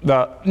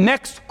the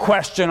next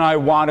question I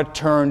want to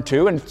turn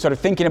to, and sort of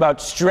thinking about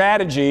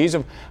strategies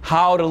of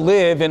how to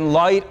live in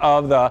light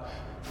of the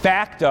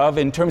fact of,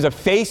 in terms of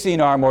facing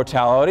our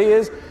mortality,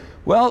 is,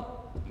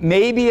 well,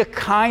 maybe a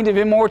kind of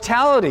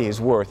immortality is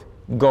worth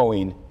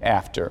going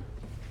after.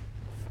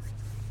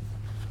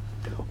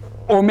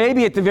 Or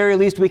maybe at the very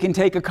least we can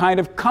take a kind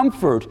of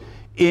comfort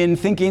in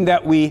thinking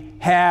that we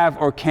have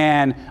or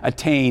can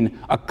attain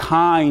a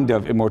kind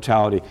of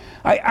immortality.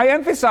 I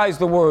emphasize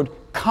the word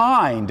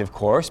kind, of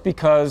course,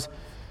 because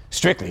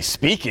strictly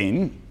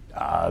speaking,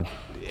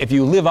 if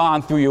you live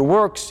on through your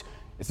works,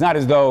 it's not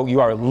as though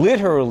you are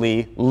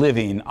literally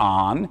living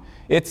on.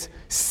 It's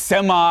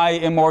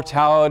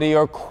semi-immortality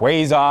or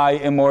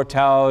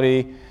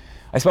quasi-immortality.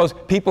 I suppose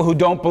people who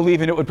don't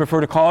believe in it would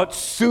prefer to call it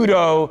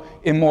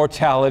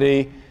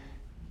pseudo-immortality.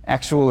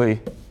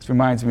 Actually, this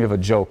reminds me of a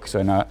joke.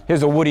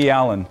 Here's a Woody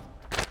Allen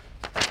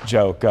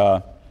joke.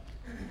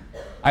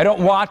 I don't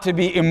want to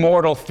be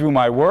immortal through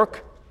my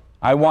work.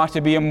 I want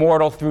to be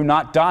immortal through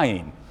not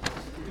dying.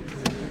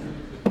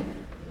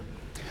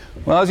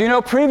 Well, as you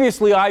know,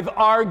 previously I've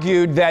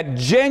argued that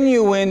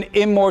genuine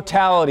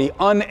immortality,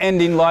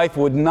 unending life,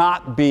 would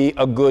not be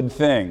a good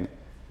thing.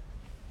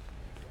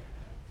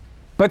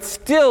 But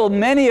still,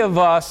 many of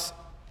us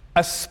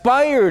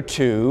aspire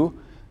to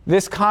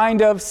this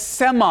kind of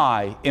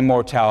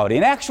semi-immortality.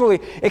 And actually,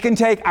 it can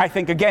take, I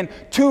think, again,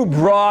 two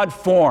broad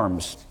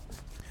forms.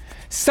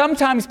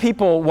 Sometimes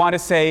people want to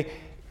say,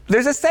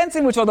 there's a sense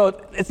in which,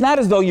 although it's not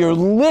as though you're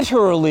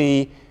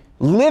literally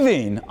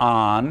living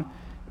on,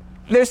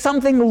 there's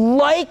something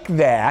like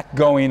that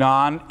going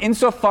on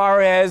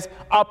insofar as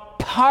a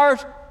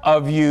part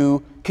of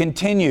you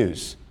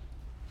continues.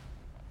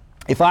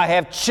 If I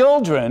have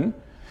children,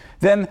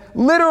 then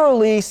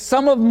literally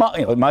some of my,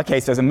 in my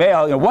case as a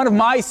male, one of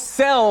my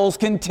cells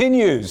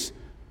continues.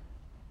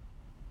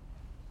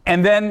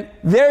 And then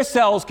their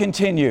cells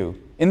continue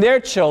in their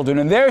children,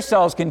 and their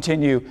cells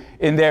continue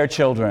in their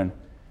children.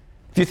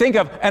 If you think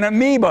of an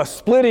amoeba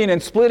splitting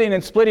and splitting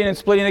and splitting and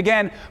splitting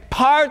again,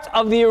 parts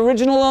of the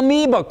original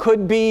amoeba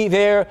could be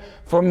there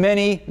for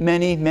many,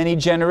 many, many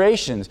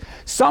generations.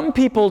 Some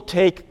people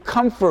take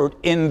comfort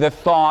in the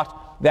thought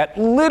that,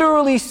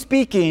 literally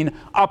speaking,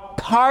 a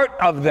part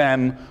of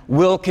them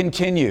will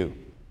continue.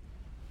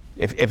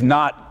 If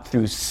not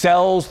through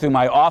cells, through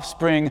my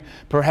offspring,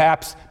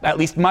 perhaps at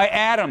least my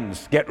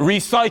atoms get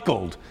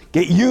recycled,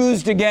 get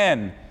used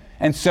again.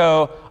 And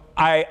so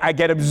I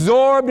get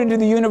absorbed into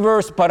the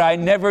universe, but I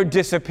never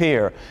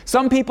disappear.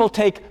 Some people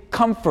take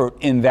comfort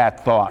in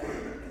that thought.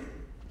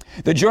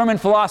 The German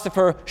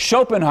philosopher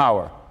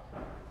Schopenhauer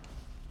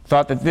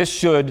thought that this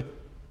should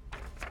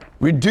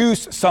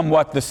reduce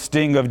somewhat the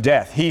sting of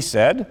death. He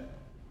said,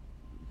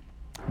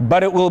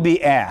 "But it will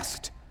be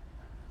asked,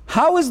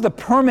 how is the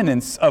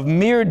permanence of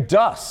mere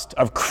dust,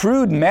 of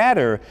crude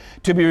matter,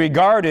 to be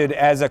regarded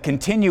as a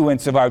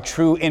continuance of our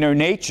true inner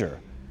nature?"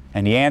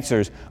 And he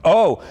answers,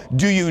 "Oh,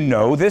 do you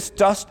know this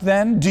dust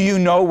then? Do you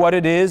know what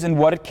it is and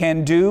what it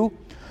can do?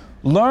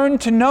 Learn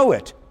to know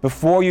it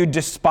before you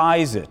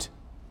despise it.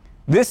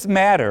 This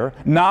matter,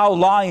 now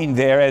lying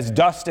there as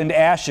dust and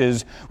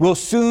ashes, will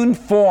soon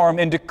form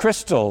into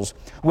crystals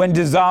when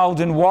dissolved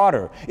in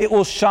water. It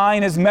will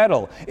shine as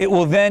metal. It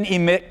will then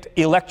emit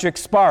electric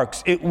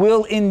sparks. It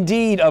will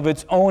indeed, of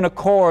its own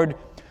accord,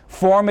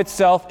 form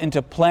itself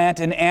into plant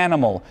and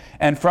animal,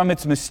 and from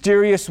its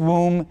mysterious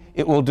womb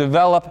it will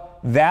develop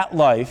that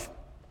life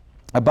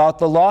about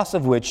the loss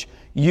of which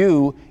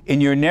you,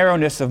 in your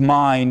narrowness of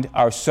mind,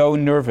 are so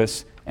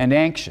nervous and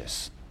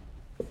anxious.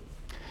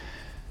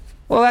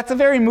 Well, that's a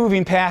very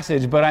moving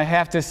passage, but I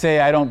have to say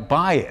I don't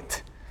buy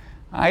it.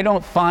 I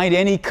don't find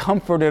any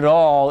comfort at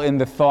all in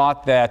the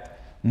thought that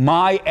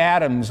my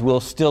atoms will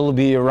still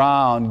be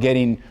around,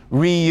 getting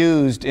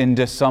reused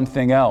into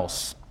something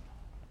else.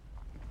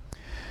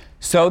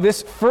 So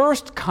this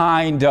first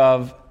kind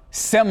of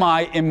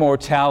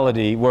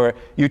semi-immortality, where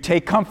you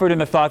take comfort in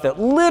the thought that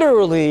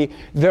literally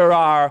there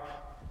are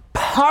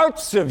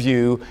parts of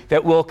you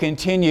that will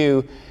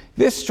continue,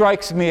 this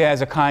strikes me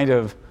as a kind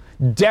of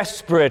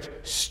desperate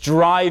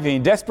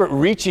striving, desperate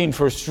reaching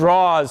for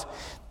straws,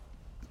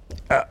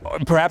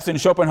 perhaps in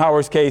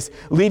Schopenhauer's case,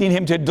 leading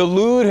him to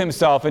delude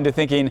himself into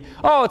thinking,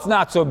 oh, it's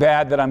not so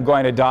bad that I'm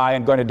going to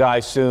die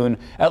soon.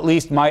 At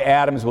least my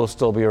atoms will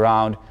still be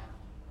around.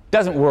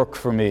 Doesn't work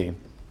for me.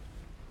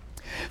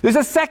 There's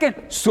a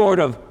second sort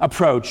of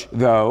approach,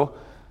 though,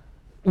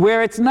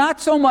 where it's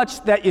not so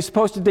much that you're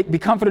supposed to be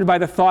comforted by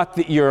the thought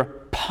that your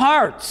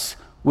parts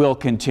will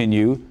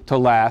continue to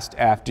last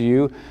after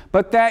you,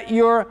 but that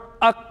your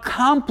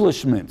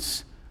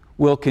accomplishments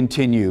will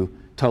continue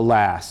to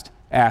last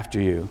after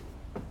you.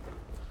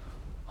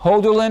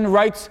 Hölderlin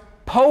writes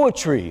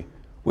poetry,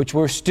 which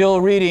we're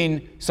still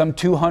reading some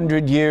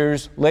 200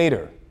 years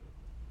later.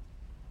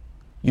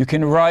 You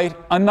can write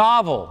a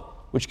novel,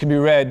 which can be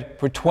read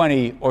for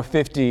 20 or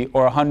 50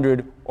 or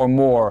 100 or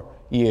more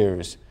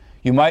years.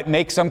 You might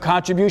make some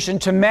contribution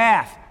to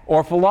math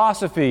or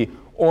philosophy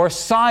or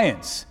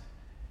science.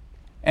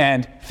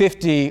 And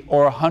 50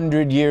 or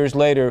 100 years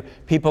later,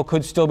 people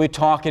could still be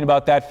talking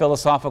about that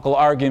philosophical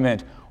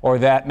argument or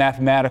that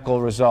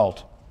mathematical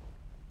result.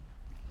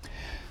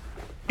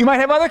 You might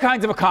have other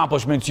kinds of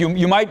accomplishments.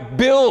 You might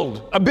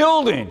build a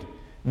building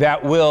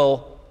that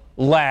will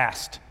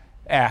last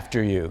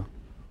after you.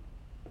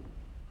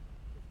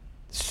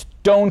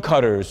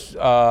 Stonecutters,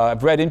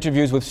 I've read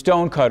interviews with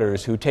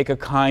stonecutters who take a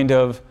kind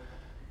of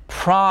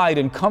pride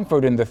and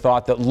comfort in the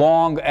thought that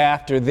long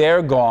after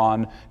they're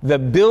gone, the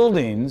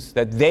buildings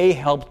that they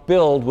helped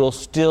build will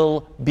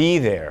still be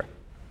there.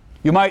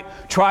 You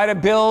might try to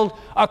build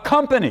a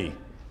company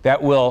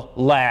that will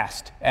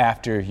last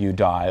after you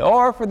die.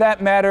 Or, for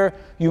that matter,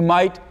 you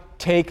might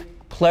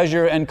take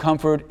pleasure and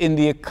comfort in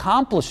the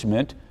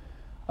accomplishment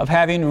of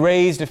having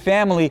raised a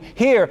family.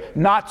 Here,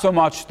 not so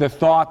much the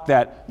thought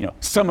that,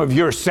 some of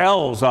your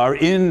cells are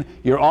in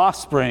your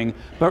offspring,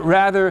 but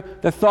rather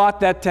the thought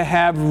that to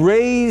have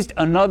raised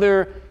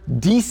another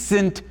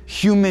decent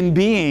human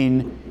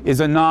being is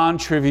a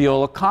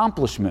non-trivial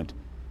accomplishment,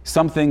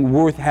 something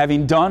worth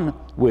having done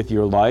with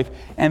your life,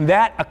 and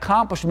that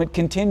accomplishment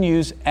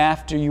continues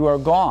after you are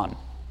gone.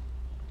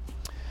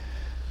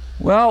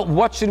 Well,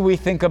 what should we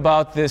think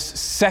about this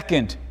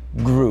second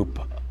group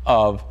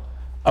of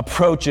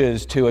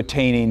approaches to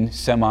attaining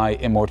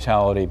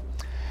semi-immortality?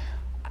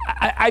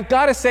 I've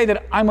got to say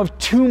that I'm of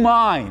two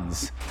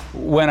minds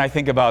when I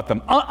think about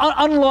them.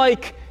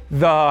 Unlike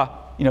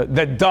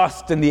the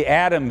dust and the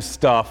atom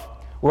stuff,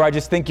 where I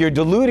just think you're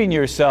deluding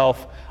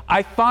yourself,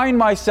 I find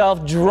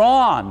myself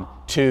drawn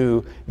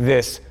to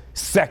this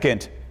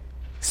second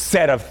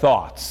set of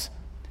thoughts.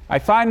 I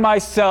find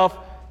myself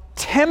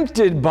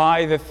tempted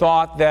by the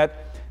thought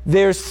that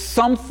there's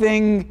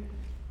something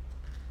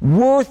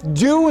worth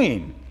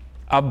doing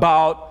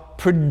about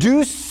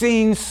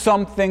producing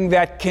something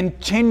that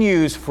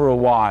continues for a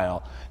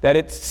while, that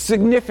it's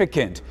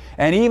significant.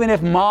 And even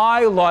if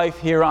my life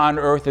here on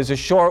earth is a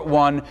short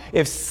one,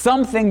 if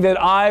something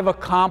that I've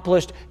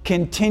accomplished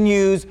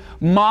continues,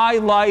 my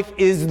life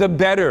is the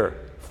better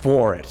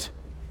for it.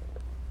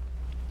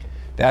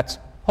 That's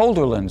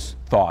Hölderlin's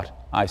thought,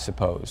 I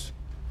suppose.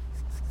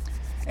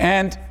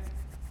 And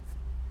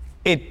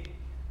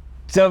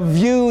it's a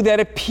view that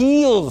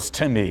appeals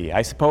to me.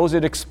 I suppose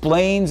it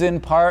explains in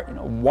part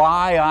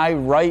why I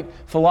write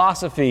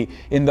philosophy,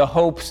 in the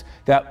hopes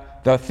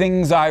that the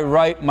things I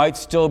write might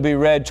still be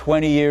read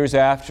 20 years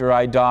after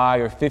I die,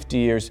 or 50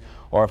 years,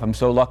 or if I'm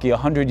so lucky,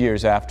 100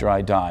 years after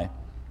I die.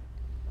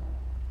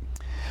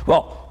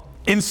 Well,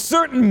 in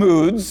certain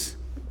moods,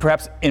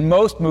 perhaps in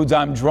most moods,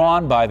 I'm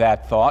drawn by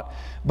that thought,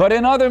 but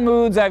in other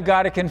moods, I've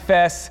got to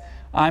confess,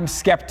 I'm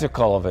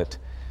skeptical of it.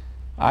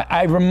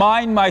 I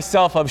remind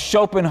myself of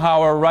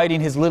Schopenhauer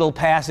writing his little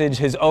passage,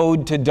 his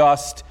Ode to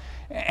Dust,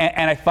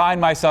 and I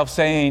find myself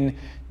saying,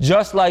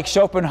 just like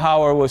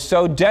Schopenhauer was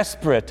so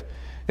desperate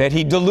that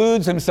he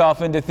deludes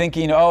himself into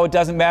thinking, oh, it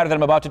doesn't matter that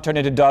I'm about to turn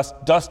into dust.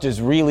 Dust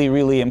is really,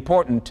 really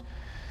important.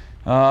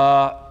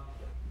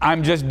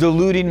 I'm just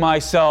deluding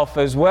myself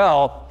as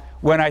well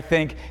when I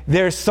think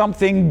there's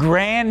something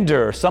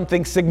grander,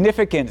 something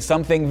significant,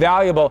 something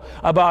valuable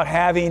about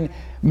having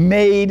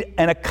made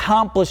an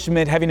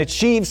accomplishment, having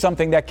achieved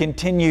something that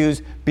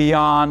continues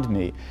beyond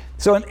me.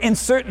 So in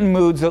certain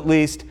moods, at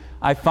least,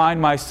 I find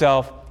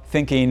myself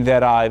thinking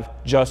that I've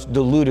just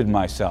deluded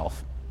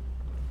myself.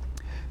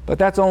 But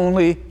that's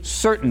only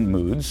certain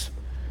moods.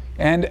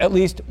 And at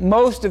least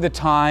most of the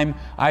time,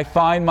 I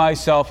find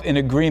myself in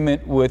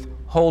agreement with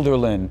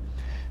Hölderlin.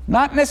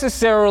 Not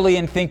necessarily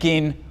in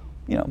thinking,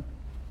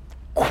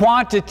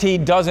 quantity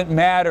doesn't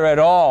matter at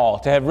all,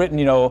 to have written,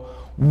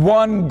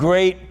 one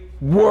great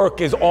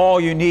work is all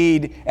you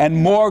need and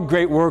more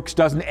great works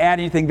doesn't add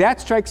anything.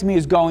 That strikes me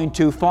as going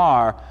too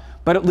far.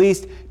 But at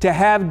least to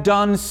have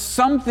done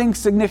something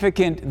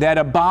significant that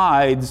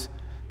abides,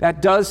 that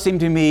does seem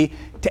to me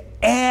to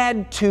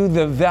add to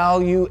the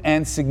value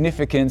and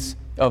significance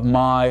of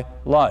my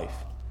life.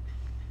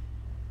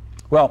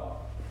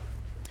 Well,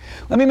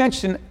 let me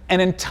mention an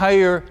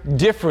entire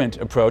different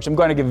approach. I'm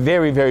going to give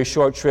very, very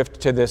short shrift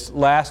to this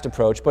last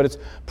approach, but it's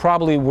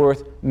probably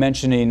worth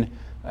mentioning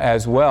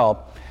as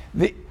well.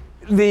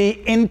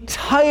 The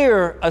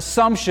entire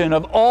assumption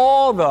of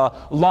all the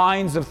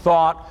lines of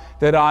thought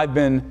that I've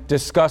been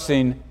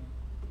discussing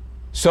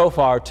so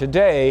far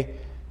today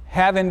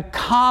have in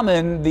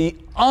common the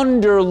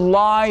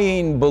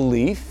underlying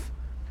belief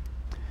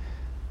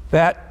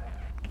that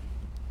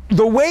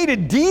the way to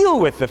deal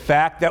with the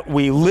fact that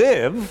we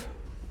live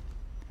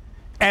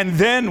and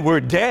then we're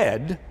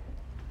dead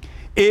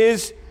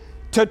is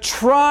to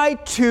try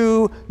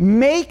to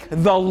make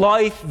the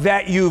life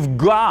that you've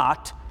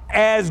got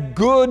as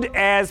good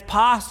as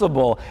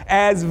possible,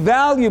 as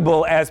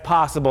valuable as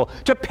possible,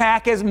 to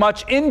pack as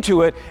much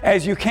into it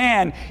as you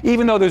can,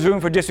 even though there's room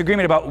for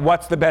disagreement about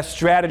what's the best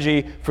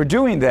strategy for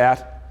doing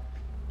that.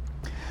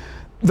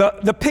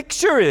 The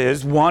picture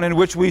is one in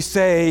which we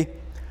say,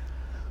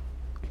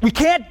 we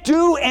can't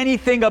do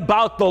anything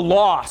about the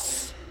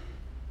loss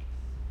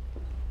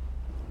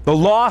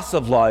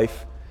of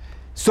life,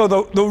 so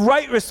the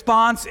right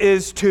response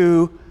is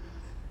to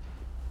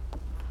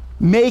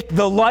make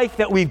the life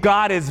that we've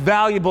got as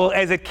valuable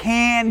as it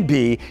can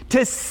be,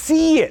 to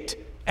see it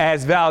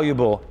as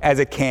valuable as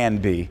it can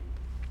be.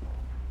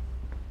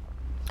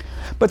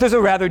 But there's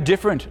a rather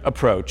different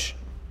approach.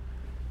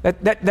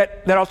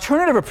 That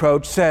alternative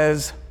approach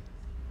says,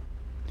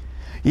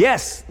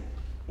 yes,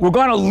 we're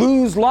going to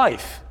lose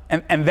life,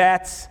 and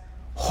that's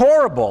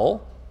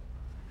horrible,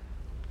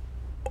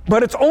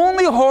 but it's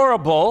only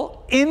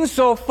horrible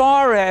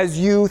insofar as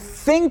you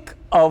think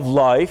of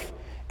life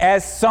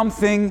as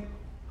something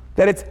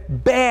that it's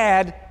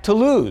bad to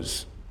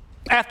lose.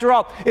 After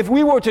all, if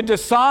we were to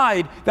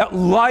decide that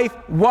life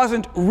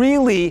wasn't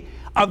really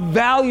a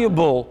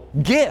valuable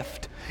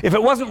gift, if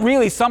it wasn't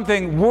really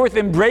something worth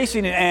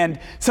embracing and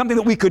something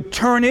that we could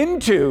turn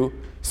into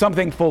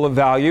something full of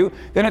value,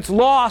 then its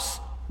loss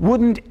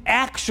wouldn't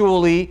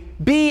actually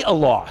be a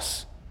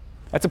loss.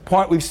 That's a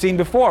point we've seen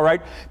before,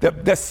 right?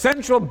 The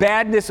central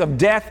badness of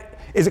death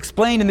is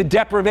explained in the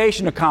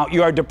deprivation account.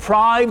 You are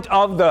deprived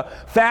of the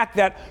fact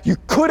that you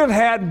could have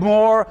had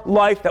more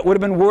life that would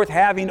have been worth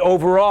having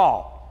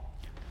overall.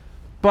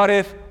 But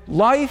if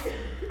life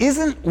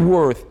isn't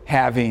worth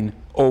having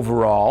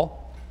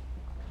overall,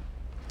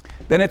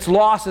 then its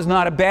loss is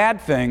not a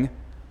bad thing,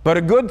 but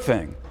a good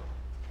thing.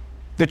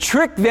 The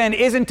trick then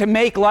isn't to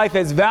make life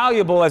as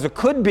valuable as it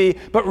could be,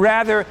 but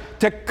rather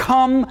to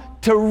come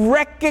to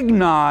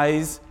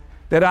recognize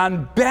that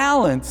on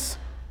balance,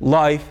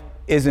 life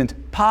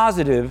isn't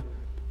positive,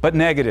 but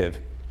negative.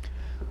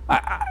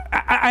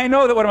 I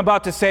know that what I'm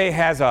about to say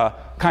has a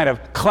kind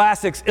of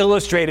classics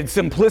illustrated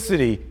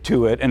simplicity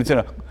to it, and it's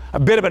a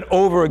bit of an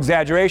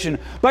over-exaggeration,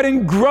 but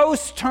in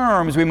gross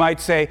terms, we might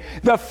say,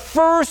 the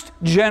first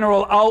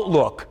general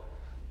outlook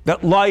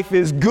that life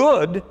is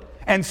good,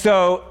 and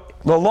so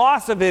the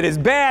loss of it is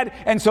bad,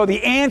 and so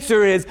the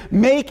answer is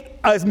make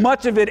as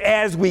much of it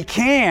as we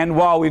can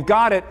while we've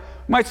got it,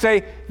 we might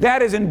say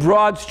that is in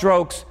broad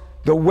strokes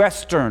the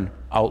Western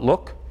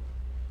outlook.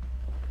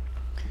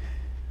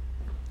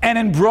 And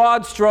in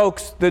broad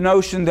strokes, the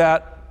notion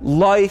that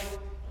life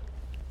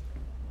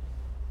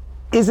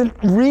isn't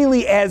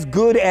really as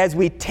good as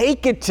we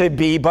take it to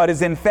be, but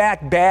is in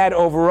fact bad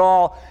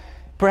overall.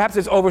 Perhaps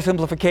it's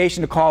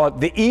oversimplification to call it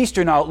the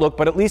Eastern outlook,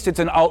 but at least it's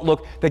an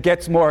outlook that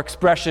gets more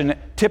expression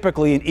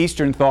typically in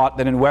Eastern thought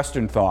than in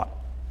Western thought.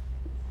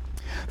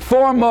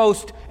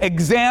 Foremost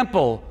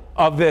example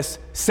of this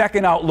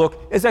second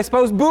outlook is, I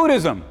suppose,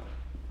 Buddhism.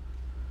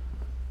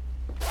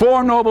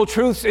 Four noble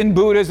truths in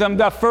Buddhism.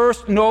 The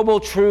first noble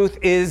truth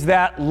is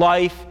that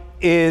life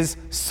is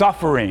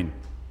suffering.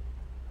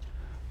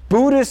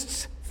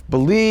 Buddhists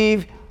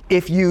believe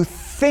if you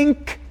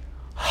think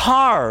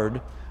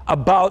hard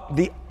about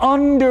the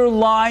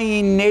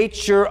underlying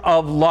nature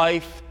of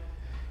life,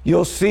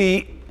 you'll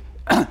see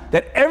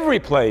that every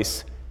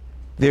place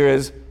there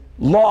is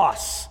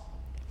loss,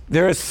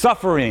 there is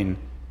suffering,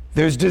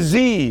 there's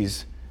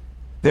disease,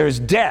 there's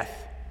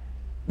death,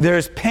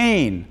 there's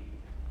pain.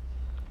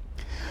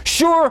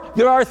 Sure,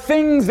 there are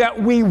things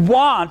that we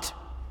want,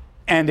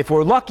 and if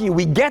we're lucky,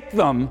 we get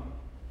them,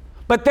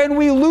 but then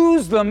we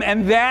lose them,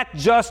 and that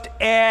just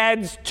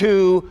adds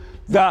to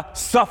the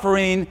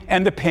suffering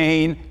and the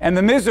pain and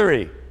the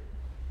misery.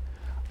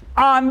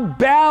 On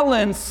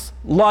balance,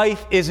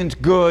 life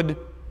isn't good.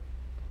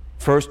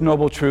 First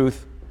noble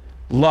truth,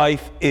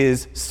 life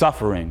is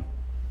suffering.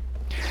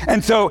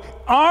 And so,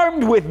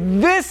 armed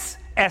with this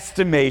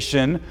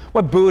estimation,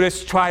 what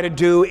Buddhists try to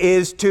do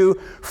is to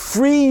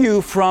free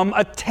you from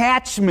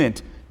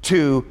attachment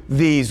to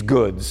these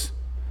goods,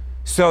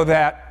 so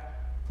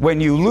that When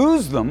you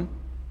lose them,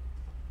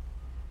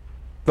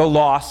 the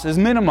loss is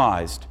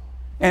minimized.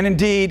 And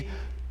indeed,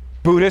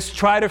 Buddhists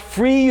try to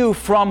free you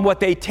from what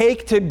they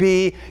take to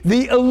be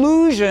the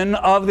illusion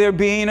of there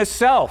being a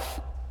self.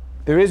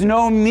 There is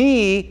no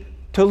me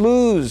to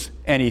lose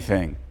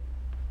anything.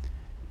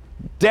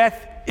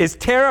 Death is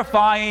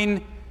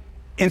terrifying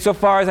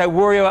insofar as I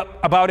worry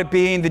about it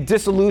being the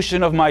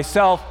dissolution of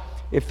myself.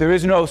 If there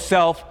is no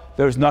self,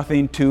 there's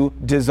nothing to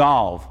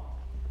dissolve.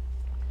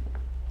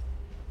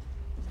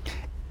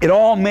 It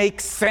all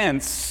makes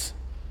sense,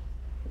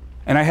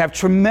 and I have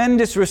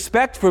tremendous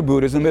respect for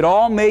Buddhism. It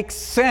all makes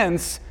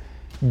sense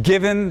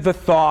given the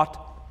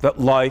thought that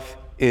life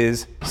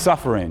is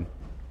suffering.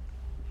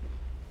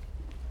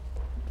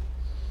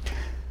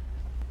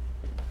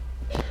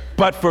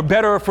 But for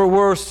better or for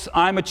worse,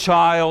 I'm a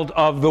child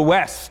of the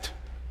West.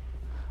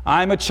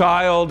 I'm a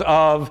child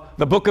of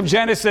the book of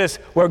Genesis,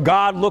 where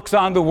God looks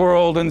on the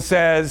world and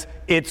says,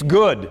 it's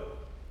good.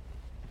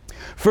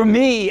 For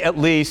me, at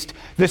least,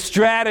 the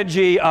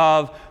strategy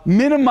of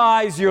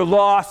minimize your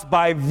loss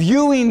by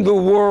viewing the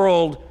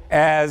world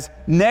as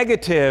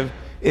negative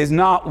is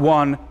not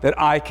one that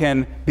I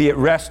can be at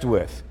rest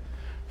with.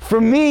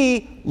 For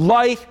me,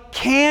 life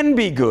can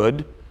be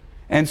good,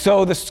 and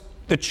so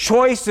the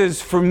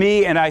choices for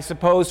me, and I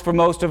suppose for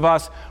most of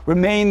us,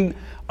 remain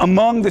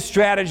among the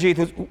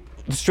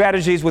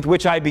strategies with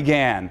which I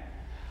began.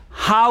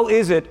 How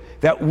is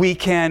it that we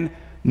can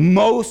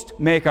most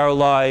make our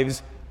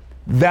lives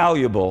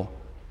valuable?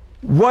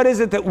 What is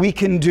it that we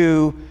can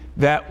do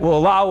that will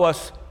allow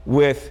us,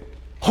 with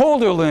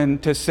Holderlin,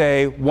 to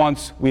say,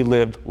 once we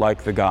lived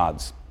like the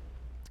gods?